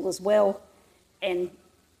Council as well, and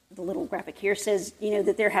the little graphic here says,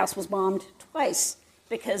 that their house was bombed twice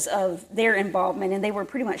because of their involvement, and they were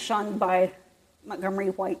pretty much shunned by Montgomery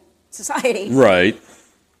white society. Right.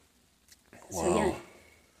 So, Wow. yeah.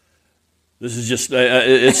 This is just,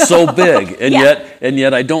 it's so big. And Yeah.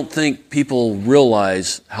 yet I don't think people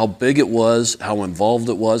realize how big it was, how involved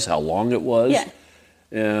it was, how long it was. Yeah.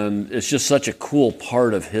 And it's just such a cool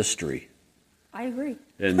part of history. I agree.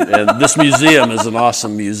 And this museum is an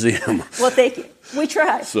awesome museum. Well, thank you. We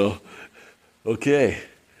try. So, okay.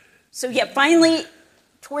 So, yeah, finally,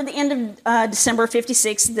 toward the end of December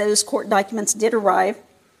 56, those court documents did arrive.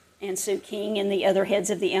 And so King and the other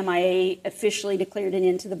heads of the MIA officially declared an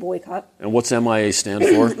end to the boycott. And what's MIA stand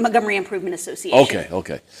for? Montgomery Improvement Association.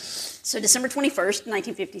 Okay. So December 21st,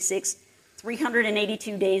 1956,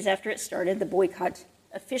 382 days after it started, the boycott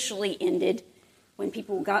officially ended when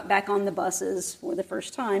people got back on the buses for the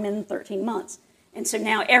first time in 13 months. And so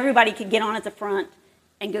now everybody could get on at the front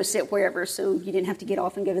and go sit wherever, so you didn't have to get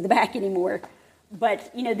off and go to the back anymore.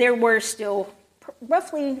 But, there were still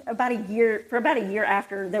roughly about a year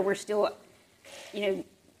after, there were still,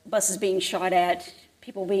 buses being shot at,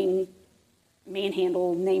 people being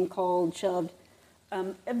manhandled, name-called, shoved.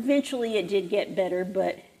 Eventually it did get better,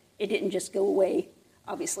 but it didn't just go away,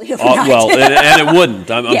 obviously, overnight. Well, and it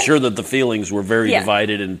wouldn't. I'm Yeah. sure that the feelings were very Yeah.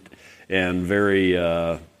 divided and very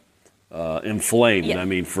inflamed, Yeah. I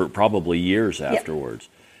mean, for probably years afterwards.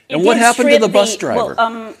 It And what did happened to strip the bus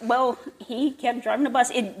driver? Well, he kept driving the bus.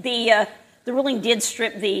 The ruling did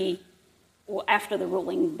strip after the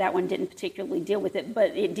ruling, that one didn't particularly deal with it,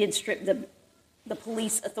 but it did strip the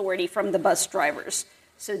police authority from the bus drivers.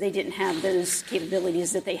 So they didn't have those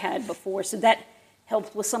capabilities that they had before. So that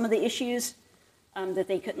helped with some of the issues, that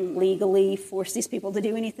they couldn't legally force these people to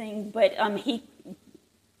do anything. But he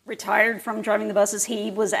retired from driving the buses.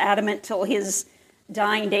 He was adamant till his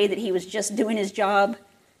dying day that he was just doing his job,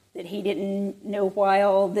 that he didn't know why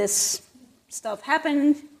all this stuff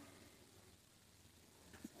happened.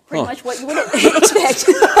 Pretty much what you would expect,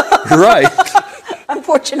 Right.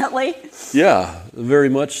 unfortunately. Yeah, very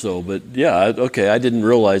much so. But yeah, okay, I didn't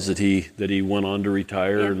realize that he went on to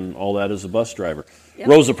retire Yeah. and all that as a bus driver. Yep.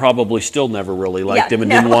 Rosa probably still never really liked Yeah, him and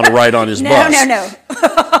no. didn't want to ride on his bus. No.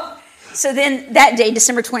 So then that day,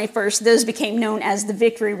 December 21st, those became known as the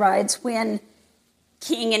Victory Rides, when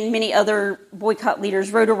King and many other boycott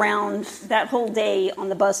leaders rode around that whole day on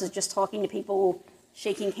the buses, just talking to people,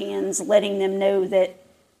 shaking hands, letting them know that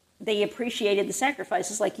they appreciated the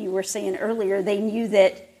sacrifices, like you were saying earlier. They knew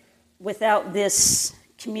that without this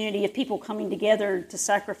community of people coming together to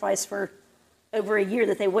sacrifice for over a year,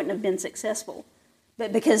 that they wouldn't have been successful.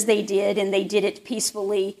 But because they did, and they did it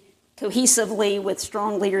peacefully, cohesively, with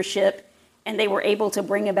strong leadership, and they were able to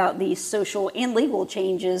bring about these social and legal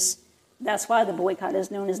changes, that's why the boycott is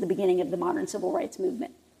known as the beginning of the modern civil rights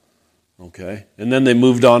movement. Okay. And then they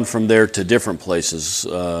moved on from there to different places.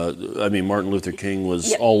 Martin Luther King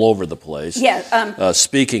was all over the place. Yeah.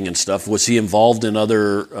 Speaking and stuff. Was he involved in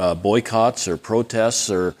other boycotts or protests?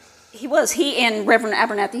 Or He was. He and Reverend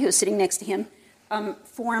Abernathy, who was sitting next to him,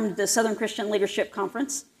 formed the Southern Christian Leadership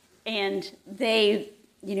Conference, and they,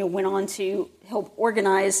 went on to help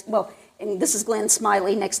organize. Well, and this is Glenn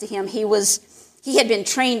Smiley next to him. He had been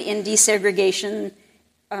trained in desegregation,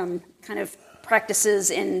 kind of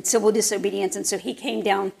practices and civil disobedience, and so he came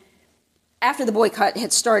down after the boycott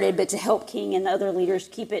had started, but to help King and the other leaders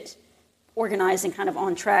keep it organized and kind of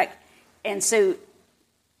on track. And so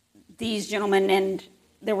these gentlemen, and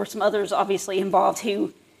there were some others obviously involved,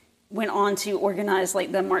 who went on to organize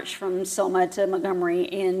like the March from Selma to Montgomery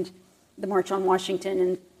and the March on Washington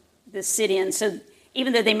and the sit-in. So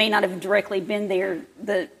even though they may not have directly been there,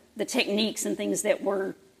 the techniques and things that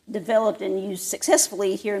were developed and used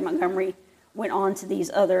successfully here in Montgomery went on to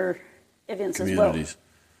these other events as communities.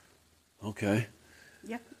 Okay. well.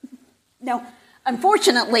 Yeah. Now,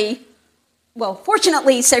 fortunately,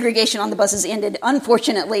 segregation on the buses ended.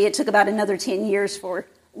 Unfortunately, it took about another 10 years for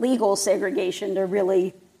legal segregation to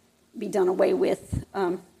really be done away with.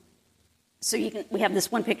 We have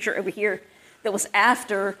this one picture over here that was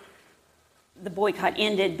after the boycott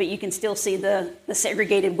ended, but you can still see the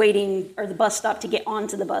segregated waiting, or the bus stop to get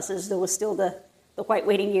onto the buses. There was still the white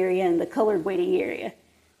waiting area and the colored waiting area.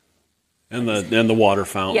 And the water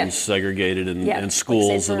fountains Yeah. segregated and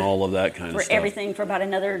schools and all of that kind of stuff. For everything for about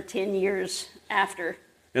another 10 years after.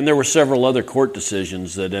 And there were several other court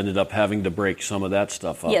decisions that ended up having to break some of that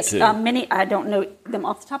stuff up, Yes, too. many, I don't know them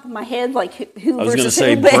off the top of my head, like who I was going to versus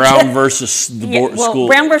say who, but- Brown versus the school.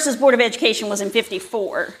 Brown versus Board of Education was in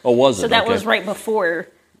 54. Oh, was it? So that Okay. was right before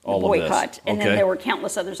the All of this. boycott. And Okay. then there were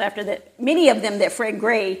countless others after that. Many of them that Fred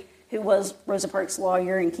Gray, who was Rosa Parks'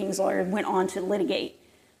 lawyer and King's lawyer, went on to litigate.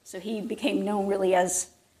 So he became known really as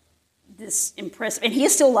this impressive, and he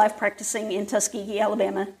is still alive practicing in Tuskegee,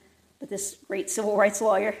 Alabama, but this great civil rights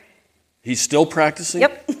lawyer. He's still practicing?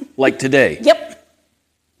 Yep. Like today? Yep.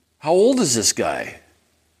 How old is this guy?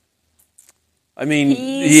 I mean,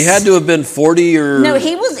 he He's- had to have been 40 or... No,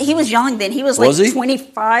 he was young then. He was like Was he?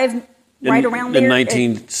 25, right around there. In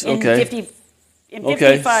 19... In okay. 50, in Okay.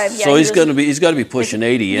 55, yeah. So he he's was- going to be... He's got to be pushing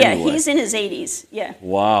 80 anyway. Yeah, he's in his 80s, yeah.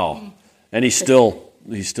 Wow. And he's still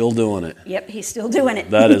doing it. Yep, he's still doing it.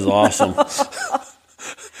 That is awesome.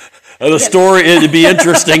 The story, it'd be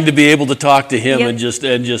interesting to be able to talk to him Yep. and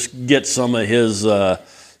just get some of his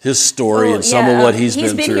story and some of what he's been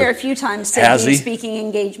through. He's been here a few times Has taking he? speaking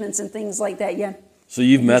engagements and things like that, yeah. So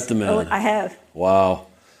you've met the Oh, man. I have. Wow.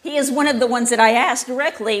 He is one of the ones that I asked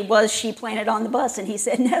directly, was she planted on the bus? And he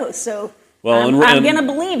said no, so Well, I'm and- going to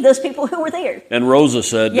believe those people who were there. And Rosa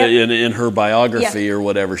said Yep. in her biography Yeah. or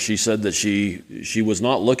whatever, she said that she was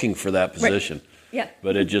not looking for that position, Yeah.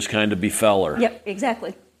 but it just kind of befell her. Yep,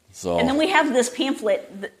 exactly. So And then we have this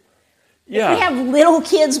pamphlet. yeah, We have little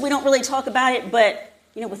kids, we don't really talk about it, but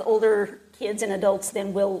with older kids and adults,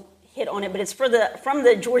 then we'll hit on it. But it's from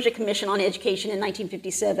the Georgia Commission on Education in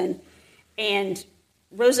 1957. And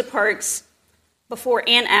Rosa Parks, before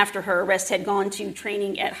and after her arrest, had gone to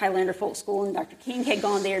training at Highlander Folk School, and Dr. King had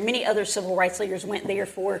gone there. Many other civil rights leaders went there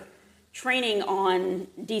for training on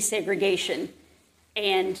desegregation.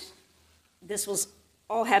 And this was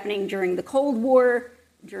all happening during the Cold War,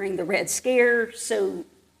 during the Red Scare. So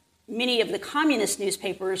many of the communist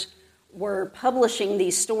newspapers were publishing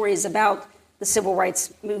these stories about the civil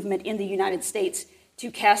rights movement in the United States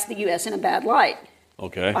to cast the U.S. in a bad light,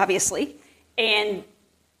 okay, obviously. And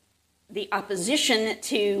the opposition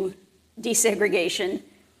to desegregation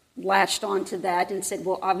latched onto that and said,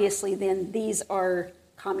 well, obviously then these are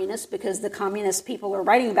communists because the communist people are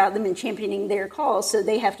writing about them and championing their cause, so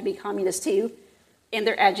they have to be communists too, and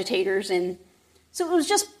they're agitators. And so it was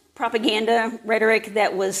just propaganda rhetoric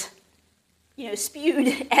that was,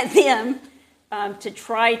 spewed at them to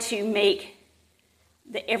try to make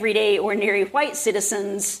the everyday, ordinary white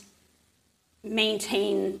citizens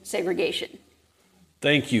maintain segregation.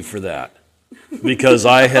 thank you for that, because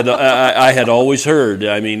I had always heard.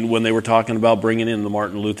 I mean, when they were talking about bringing in the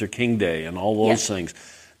Martin Luther King Day and all those things,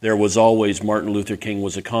 there was always Martin Luther King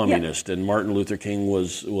was a communist, and Martin Luther King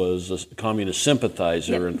was a communist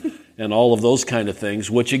sympathizer, and all of those kind of things.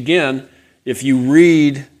 Which again, if you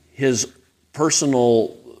read his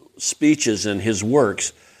personal speeches and his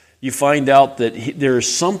works, you find out that there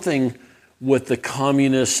is something with the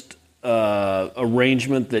communist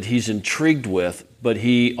arrangement that he's intrigued with, but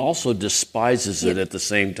he also despises it at the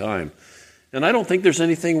same time. And I don't think there's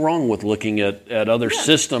anything wrong with looking at other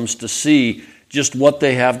systems to see just what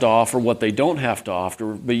they have to offer, what they don't have to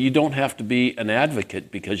offer, but you don't have to be an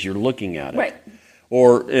advocate because you're looking at it. Right.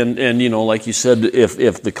 Or, and like you said,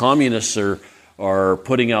 if the communists are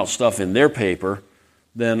putting out stuff in their paper,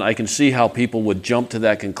 then I can see how people would jump to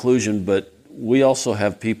that conclusion, but we also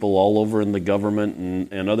have people all over in the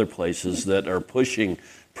government and other places that are pushing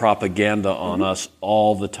propaganda on us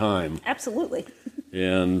all the time. Absolutely.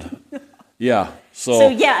 And yeah, So,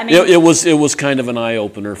 yeah, I mean- it was kind of an eye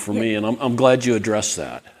opener for me, and I'm glad you addressed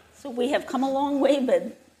that. So we have come a long way,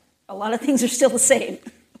 but a lot of things are still the same.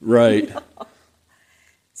 Right.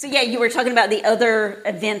 So yeah, you were talking about the other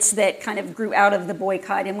events that kind of grew out of the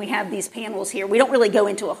boycott, and we have these panels here. We don't really go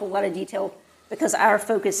into a whole lot of detail because our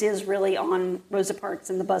focus is really on Rosa Parks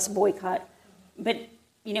and the bus boycott. But,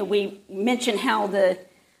 we mentioned how the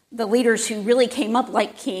leaders who really came up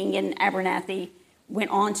like King and Abernathy went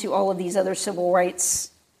on to all of these other civil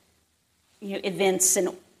rights, events and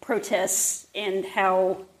protests, and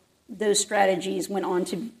how those strategies went on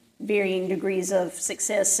to varying degrees of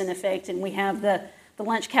success and effect. And we have the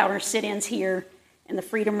lunch counter sit-ins here and the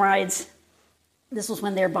Freedom Rides. This was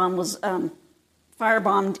when their bomb was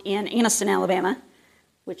firebombed in Anniston, Alabama,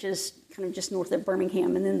 which is kind of just north of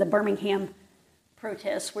Birmingham. And then the Birmingham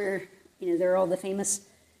protests where, there are all the famous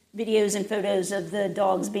videos and photos of the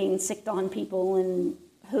dogs being sicked on people and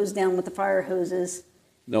hosed down with the fire hoses.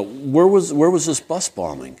 Now, where was this bus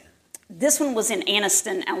bombing? This one was in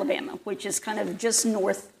Anniston, Alabama, which is kind of just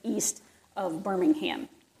northeast of Birmingham.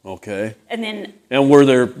 Okay. And were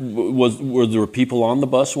there people on the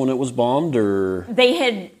bus when it was bombed, or they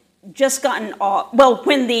had just gotten off? Well,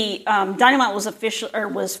 when the dynamite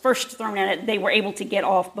was first thrown at it, they were able to get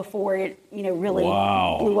off before it really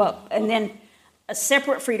blew up. And then a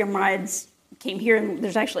separate Freedom Rides came here, and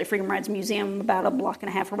there's actually a Freedom Rides museum about a block and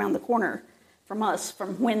a half around the corner from us.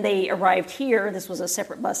 From when they arrived here, this was a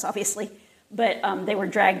separate bus, obviously, but they were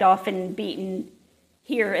dragged off and beaten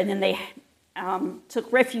here, and then they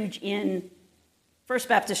took refuge in First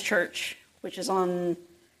Baptist Church, which is on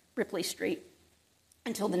Ripley Street,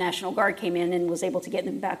 until the National Guard came in and was able to get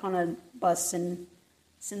them back on a bus and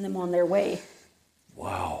send them on their way.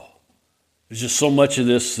 Wow. There's just so much of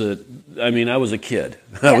this that, I was a kid.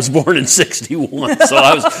 I was born in 1961, so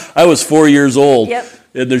I was 4 years old. Yep.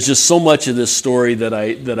 And there's just so much of this story that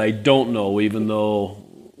I don't know, even though,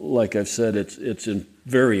 like I've said, it's a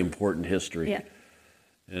very important history. Yeah.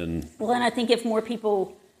 And I think if more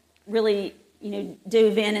people really,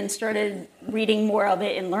 dove in and started reading more of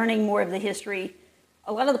it and learning more of the history,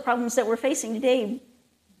 a lot of the problems that we're facing today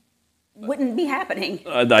wouldn't be happening.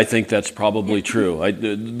 I think that's probably true.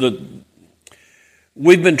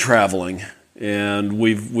 We've been traveling, and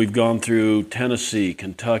we've gone through Tennessee,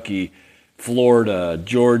 Kentucky, Florida,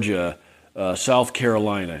 Georgia, South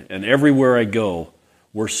Carolina, and everywhere I go,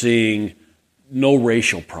 we're seeing no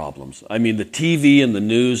racial problems. The TV and the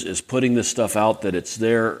news is putting this stuff out that it's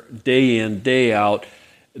there day in, day out.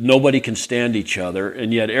 Nobody can stand each other,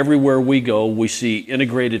 and yet everywhere we go, we see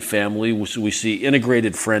integrated family, we see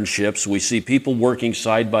integrated friendships, we see people working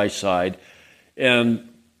side by side, and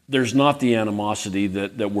there's not the animosity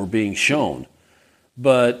that we're being shown.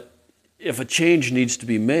 But if a change needs to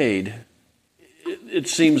be made, it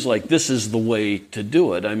seems like this is the way to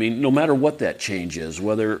do it. No matter what that change is,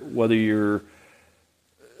 whether you're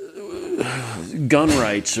gun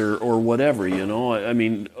rights or whatever,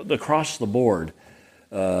 across the board.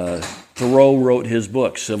 Thoreau wrote his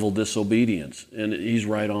book, Civil Disobedience, and he's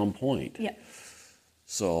right on point. Yeah.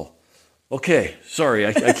 So, okay, sorry,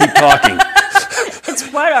 I keep talking. It's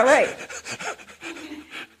quite all right.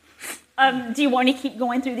 Do you want to keep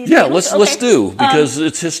going through these? Yeah, let's do, because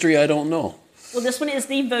it's history I don't know. Well, this one is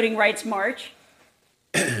the Voting Rights March.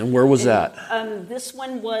 And where was that? This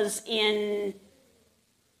one was it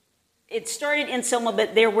started in Selma,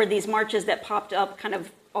 but there were these marches that popped up kind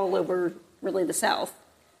of all over, really, the South.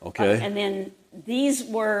 Okay. And then these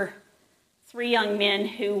were three young men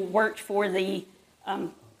who worked for the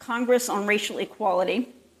Congress on Racial Equality.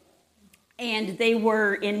 And they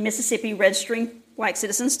were in Mississippi registering black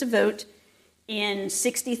citizens to vote in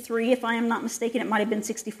 1963, if I am not mistaken. It might have been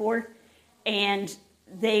 1964. And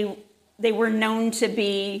they were known to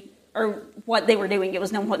be, or what they were doing, it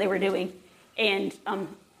was known what they were doing. And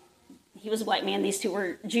he was a black man, these two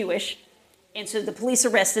were Jewish. And so the police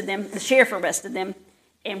arrested them, the sheriff arrested them,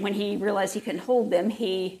 and when he realized he couldn't hold them,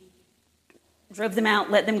 he drove them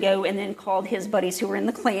out, let them go, and then called his buddies who were in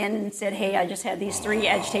the Klan and said, hey, I just had these three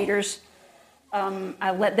agitators.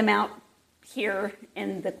 I let them out here,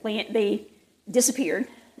 and the Klan, they disappeared,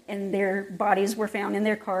 and their bodies were found in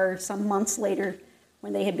their car some months later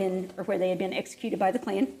where they had been executed by the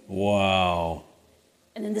Klan. Wow.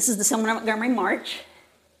 And then this is the Selma Montgomery March.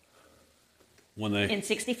 In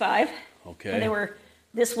 1965. Okay.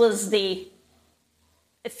 This was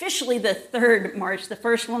officially the third march. The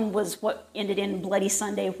first one was what ended in Bloody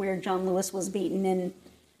Sunday, where John Lewis was beaten in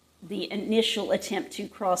the initial attempt to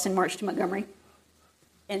cross and march to Montgomery.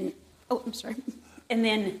 And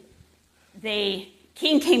then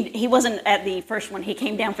King came, he wasn't at the first one, he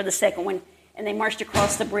came down for the second one, and they marched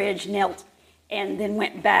across the bridge, knelt, and then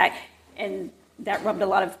went back, and that rubbed a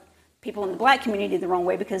lot of people in the black community the wrong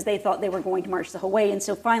way because they thought they were going to march the whole way. And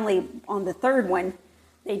so finally, on the third one,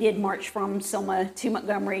 they did march from Selma to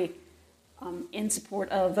Montgomery in support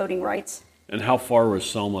of voting rights. And how far was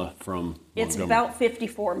Selma from Montgomery? It's about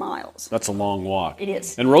 54 miles. That's a long walk. It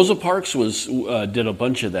is. And Rosa Parks did a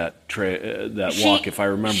bunch of that walk, if I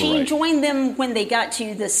remember right. She joined them when they got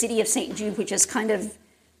to the city of St. Jude, which is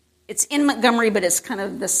it's in Montgomery, but it's kind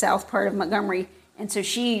of the south part of Montgomery. And so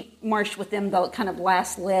she marched with them the kind of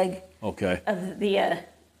last leg of the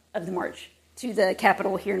march. to the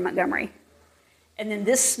Capitol here in Montgomery. And then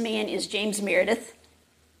this man is James Meredith,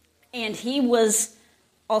 and he was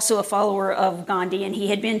also a follower of Gandhi, and he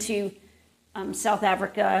had been to South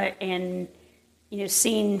Africa and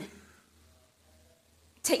seen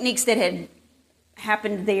techniques that had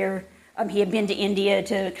happened there. He had been to India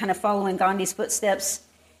to kind of follow in Gandhi's footsteps,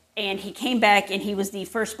 and he came back, and he was the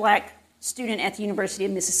first black student at the University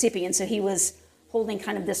of Mississippi, and so he was holding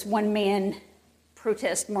kind of this one-man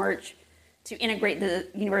protest march to integrate the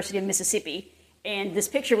University of Mississippi. And this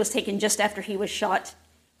picture was taken just after he was shot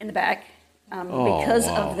in the back. Because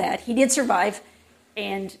of that, he did survive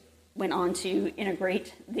and went on to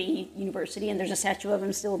integrate the university, and there's a statue of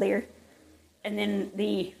him still there. And then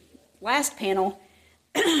the last panel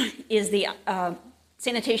is the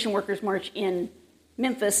sanitation workers march in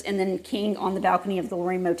Memphis, and then King on the balcony of the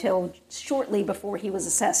Lorraine Motel shortly before he was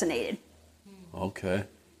assassinated. Okay.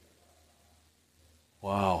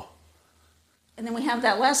 Wow. And then we have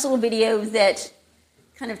that last little video that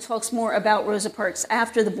kind of talks more about Rosa Parks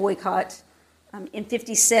after the boycott. In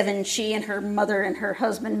 1957, she and her mother and her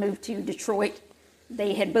husband moved to Detroit.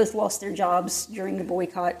 They had both lost their jobs during the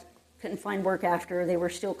boycott, couldn't find work after. They were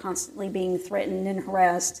still constantly being threatened and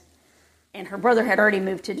harassed. And her brother had already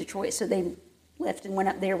moved to Detroit, so they left and went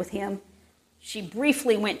up there with him. She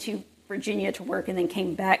briefly went to Virginia to work and then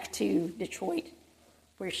came back to Detroit,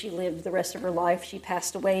 where she lived the rest of her life. She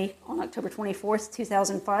passed away on October 24th,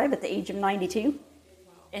 2005, at the age of 92.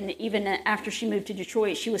 And even after she moved to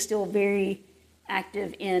Detroit, she was still very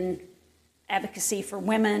active in advocacy for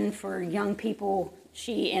women, for young people.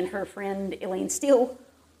 She and her friend Elaine Steele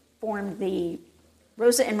formed the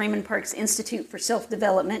Rosa and Raymond Parks Institute for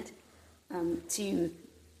Self-Development to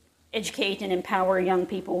educate and empower young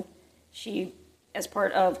people. She, as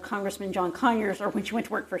part of Congressman John Conyers, or when she went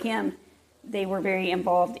to work for him, they were very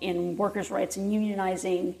involved in workers' rights and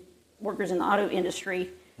unionizing workers in the auto industry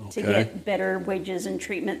to get better wages and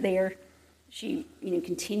treatment there. She,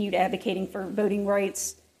 continued advocating for voting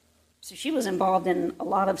rights. So she was involved in a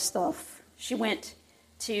lot of stuff. She went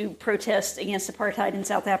to protest against apartheid in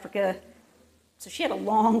South Africa. So she had a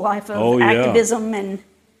long life of activism and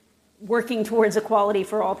working towards equality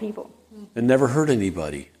for all people. And never hurt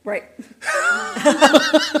anybody. Right.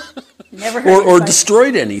 Never hurt or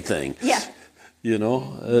destroyed anything. Yeah.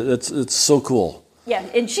 It's so cool. Yeah,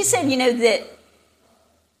 and she said, that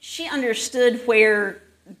she understood where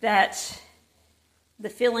that the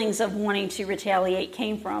feelings of wanting to retaliate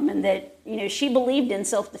came from, and that, she believed in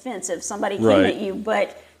self-defense if somebody came at you,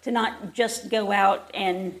 but to not just go out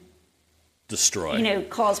and destroy,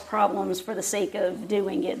 cause problems for the sake of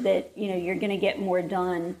doing it, that, you're going to get more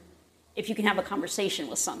done if you can have a conversation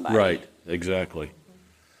with somebody. Right, exactly.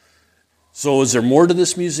 So is there more to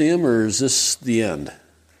this museum, or is this the end?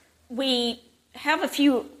 We have a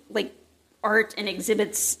few, art and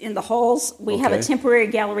exhibits in the halls. We have a temporary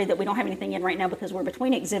gallery that we don't have anything in right now because we're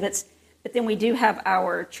between exhibits. But then we do have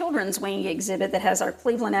our children's wing exhibit that has our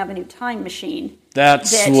Cleveland Avenue time machine.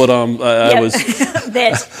 That's what I was...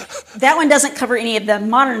 that one doesn't cover any of the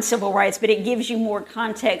modern civil rights, but it gives you more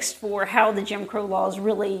context for how the Jim Crow laws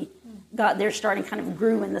really got their start and kind of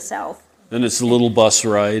grew in the South. And it's a little bus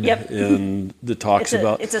ride, and that talks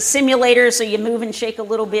about... It's a simulator, so you move and shake a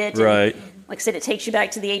little bit. Right. And, like I said, it takes you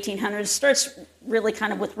back to the 1800s. Starts really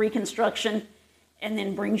kind of with Reconstruction, and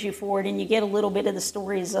then brings you forward, and you get a little bit of the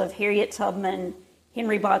stories of Harriet Tubman,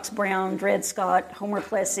 Henry Box Brown, Dred Scott, Homer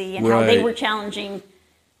Plessy, and how they were challenging,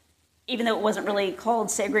 even though it wasn't really called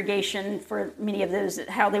segregation for many of those,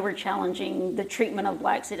 how they were challenging the treatment of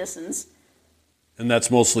black citizens. And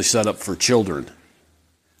that's mostly set up for children.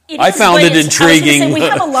 I found it intriguing. We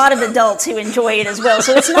have a lot of adults who enjoy it as well,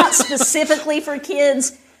 so it's not specifically for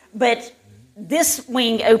kids, but this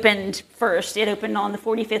wing opened first. It opened on the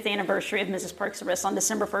 45th anniversary of Mrs. Parks' arrest on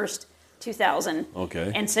December 1st, 2000.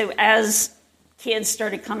 Okay. And so as kids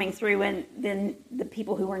started coming through, and then the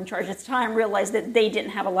people who were in charge at the time realized that they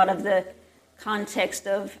didn't have a lot of the context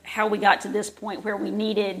of how we got to this point where we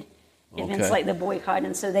needed events like the boycott,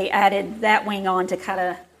 and so they added that wing on to kind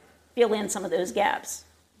of fill in some of those gaps.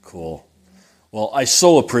 Cool. Well, I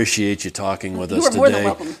so appreciate you talking with us today. You are more than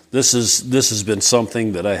welcome. This has been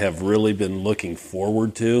something that I have really been looking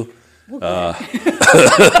forward to. I've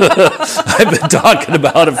been talking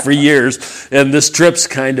about it for years, and this trip's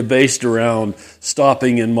kind of based around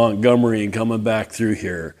stopping in Montgomery and coming back through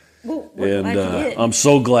here. And I'm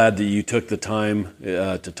so glad that you took the time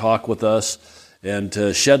to talk with us and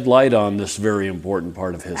to shed light on this very important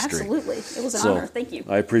part of history. Absolutely. It was an honor. Thank you.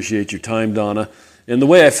 I appreciate your time, Donna. And the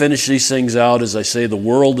way I finish these things out is I say the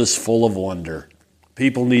world is full of wonder.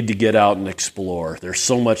 People need to get out and explore. There's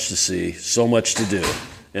so much to see, so much to do.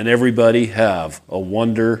 and everybody have a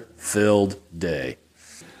wonder-filled day.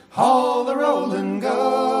 Haul the roll and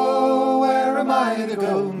go, where am I to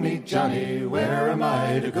go? Meet Johnny, where am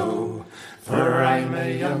I to go? For I'm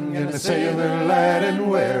a young and a sailor lad, and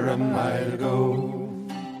where am I to go?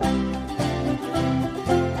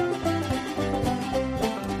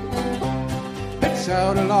 Pitch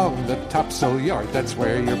out along the topsail yard, that's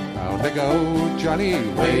where you're bound to go, Johnny.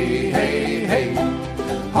 Way, hey, hey,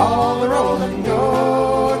 haul the roll and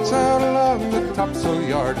go. It's out along the topsail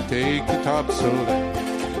yard, take the topsail.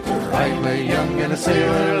 I'm a young and a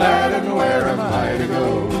sailor lad, and where am I to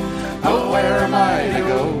go? Oh, where am I to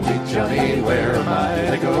go? Meet Johnny, where am I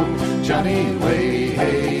to go? Johnny, way,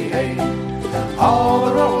 hey, hey, haul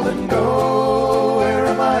the roll and go. Where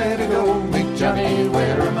am I to go? Meet Johnny,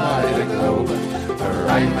 where am I to go? For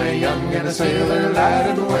I'm a young and a sailor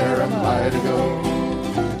lad, and where am I to go?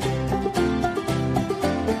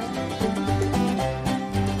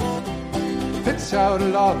 Pitch out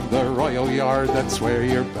along the royal yard, that's where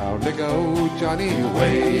you're bound to go, Johnny.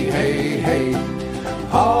 Way, hey, hey,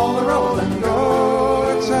 haul the roll and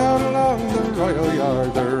go. It's out along the royal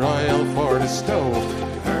yard, the royal fort is stowed.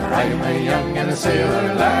 I'm a young and a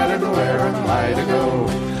sailor lad, and where am I to go?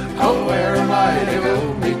 Oh, where am I to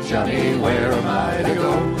go? Meet Johnny, where am I to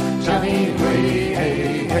go? Johnny, way,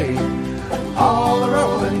 hey, hey, haul the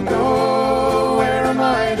roll and go. Where am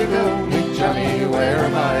I to go? Meet Johnny, where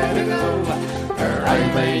am I to go?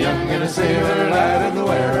 I'm a young and a sailor lad, and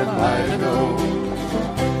where am I to go?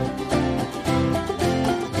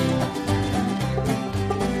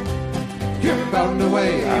 You're bound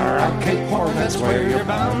away around Cape Horn, that's where you're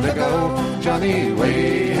bound to go, Johnny.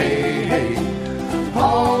 Way, hey, hey,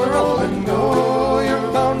 haul the roll and go.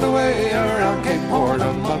 You're bound away around Cape Horn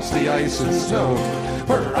amongst the ice and snow.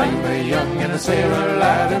 For I'm a young and a sailor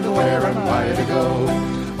lad, and where am I to go?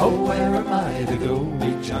 Oh, where am I to go?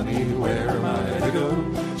 Meet Johnny, where am I to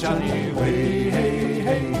go? Johnny, way, hey,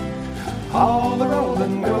 hey, haul the roll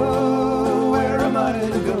and go. Where am I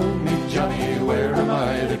to go? Meet Johnny, where am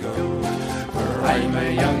I to go? For I'm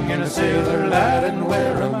a young and a sailor lad, and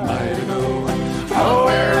where am I to go? Oh,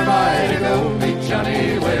 where am I to go? Meet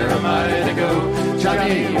Johnny, where am I to go?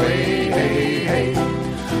 Johnny, way, hey, hey,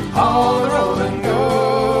 haul the roll and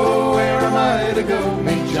go. Where am I to go?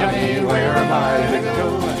 Meet Johnny, where am I to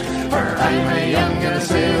go? For I'm a young and a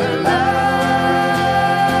sailor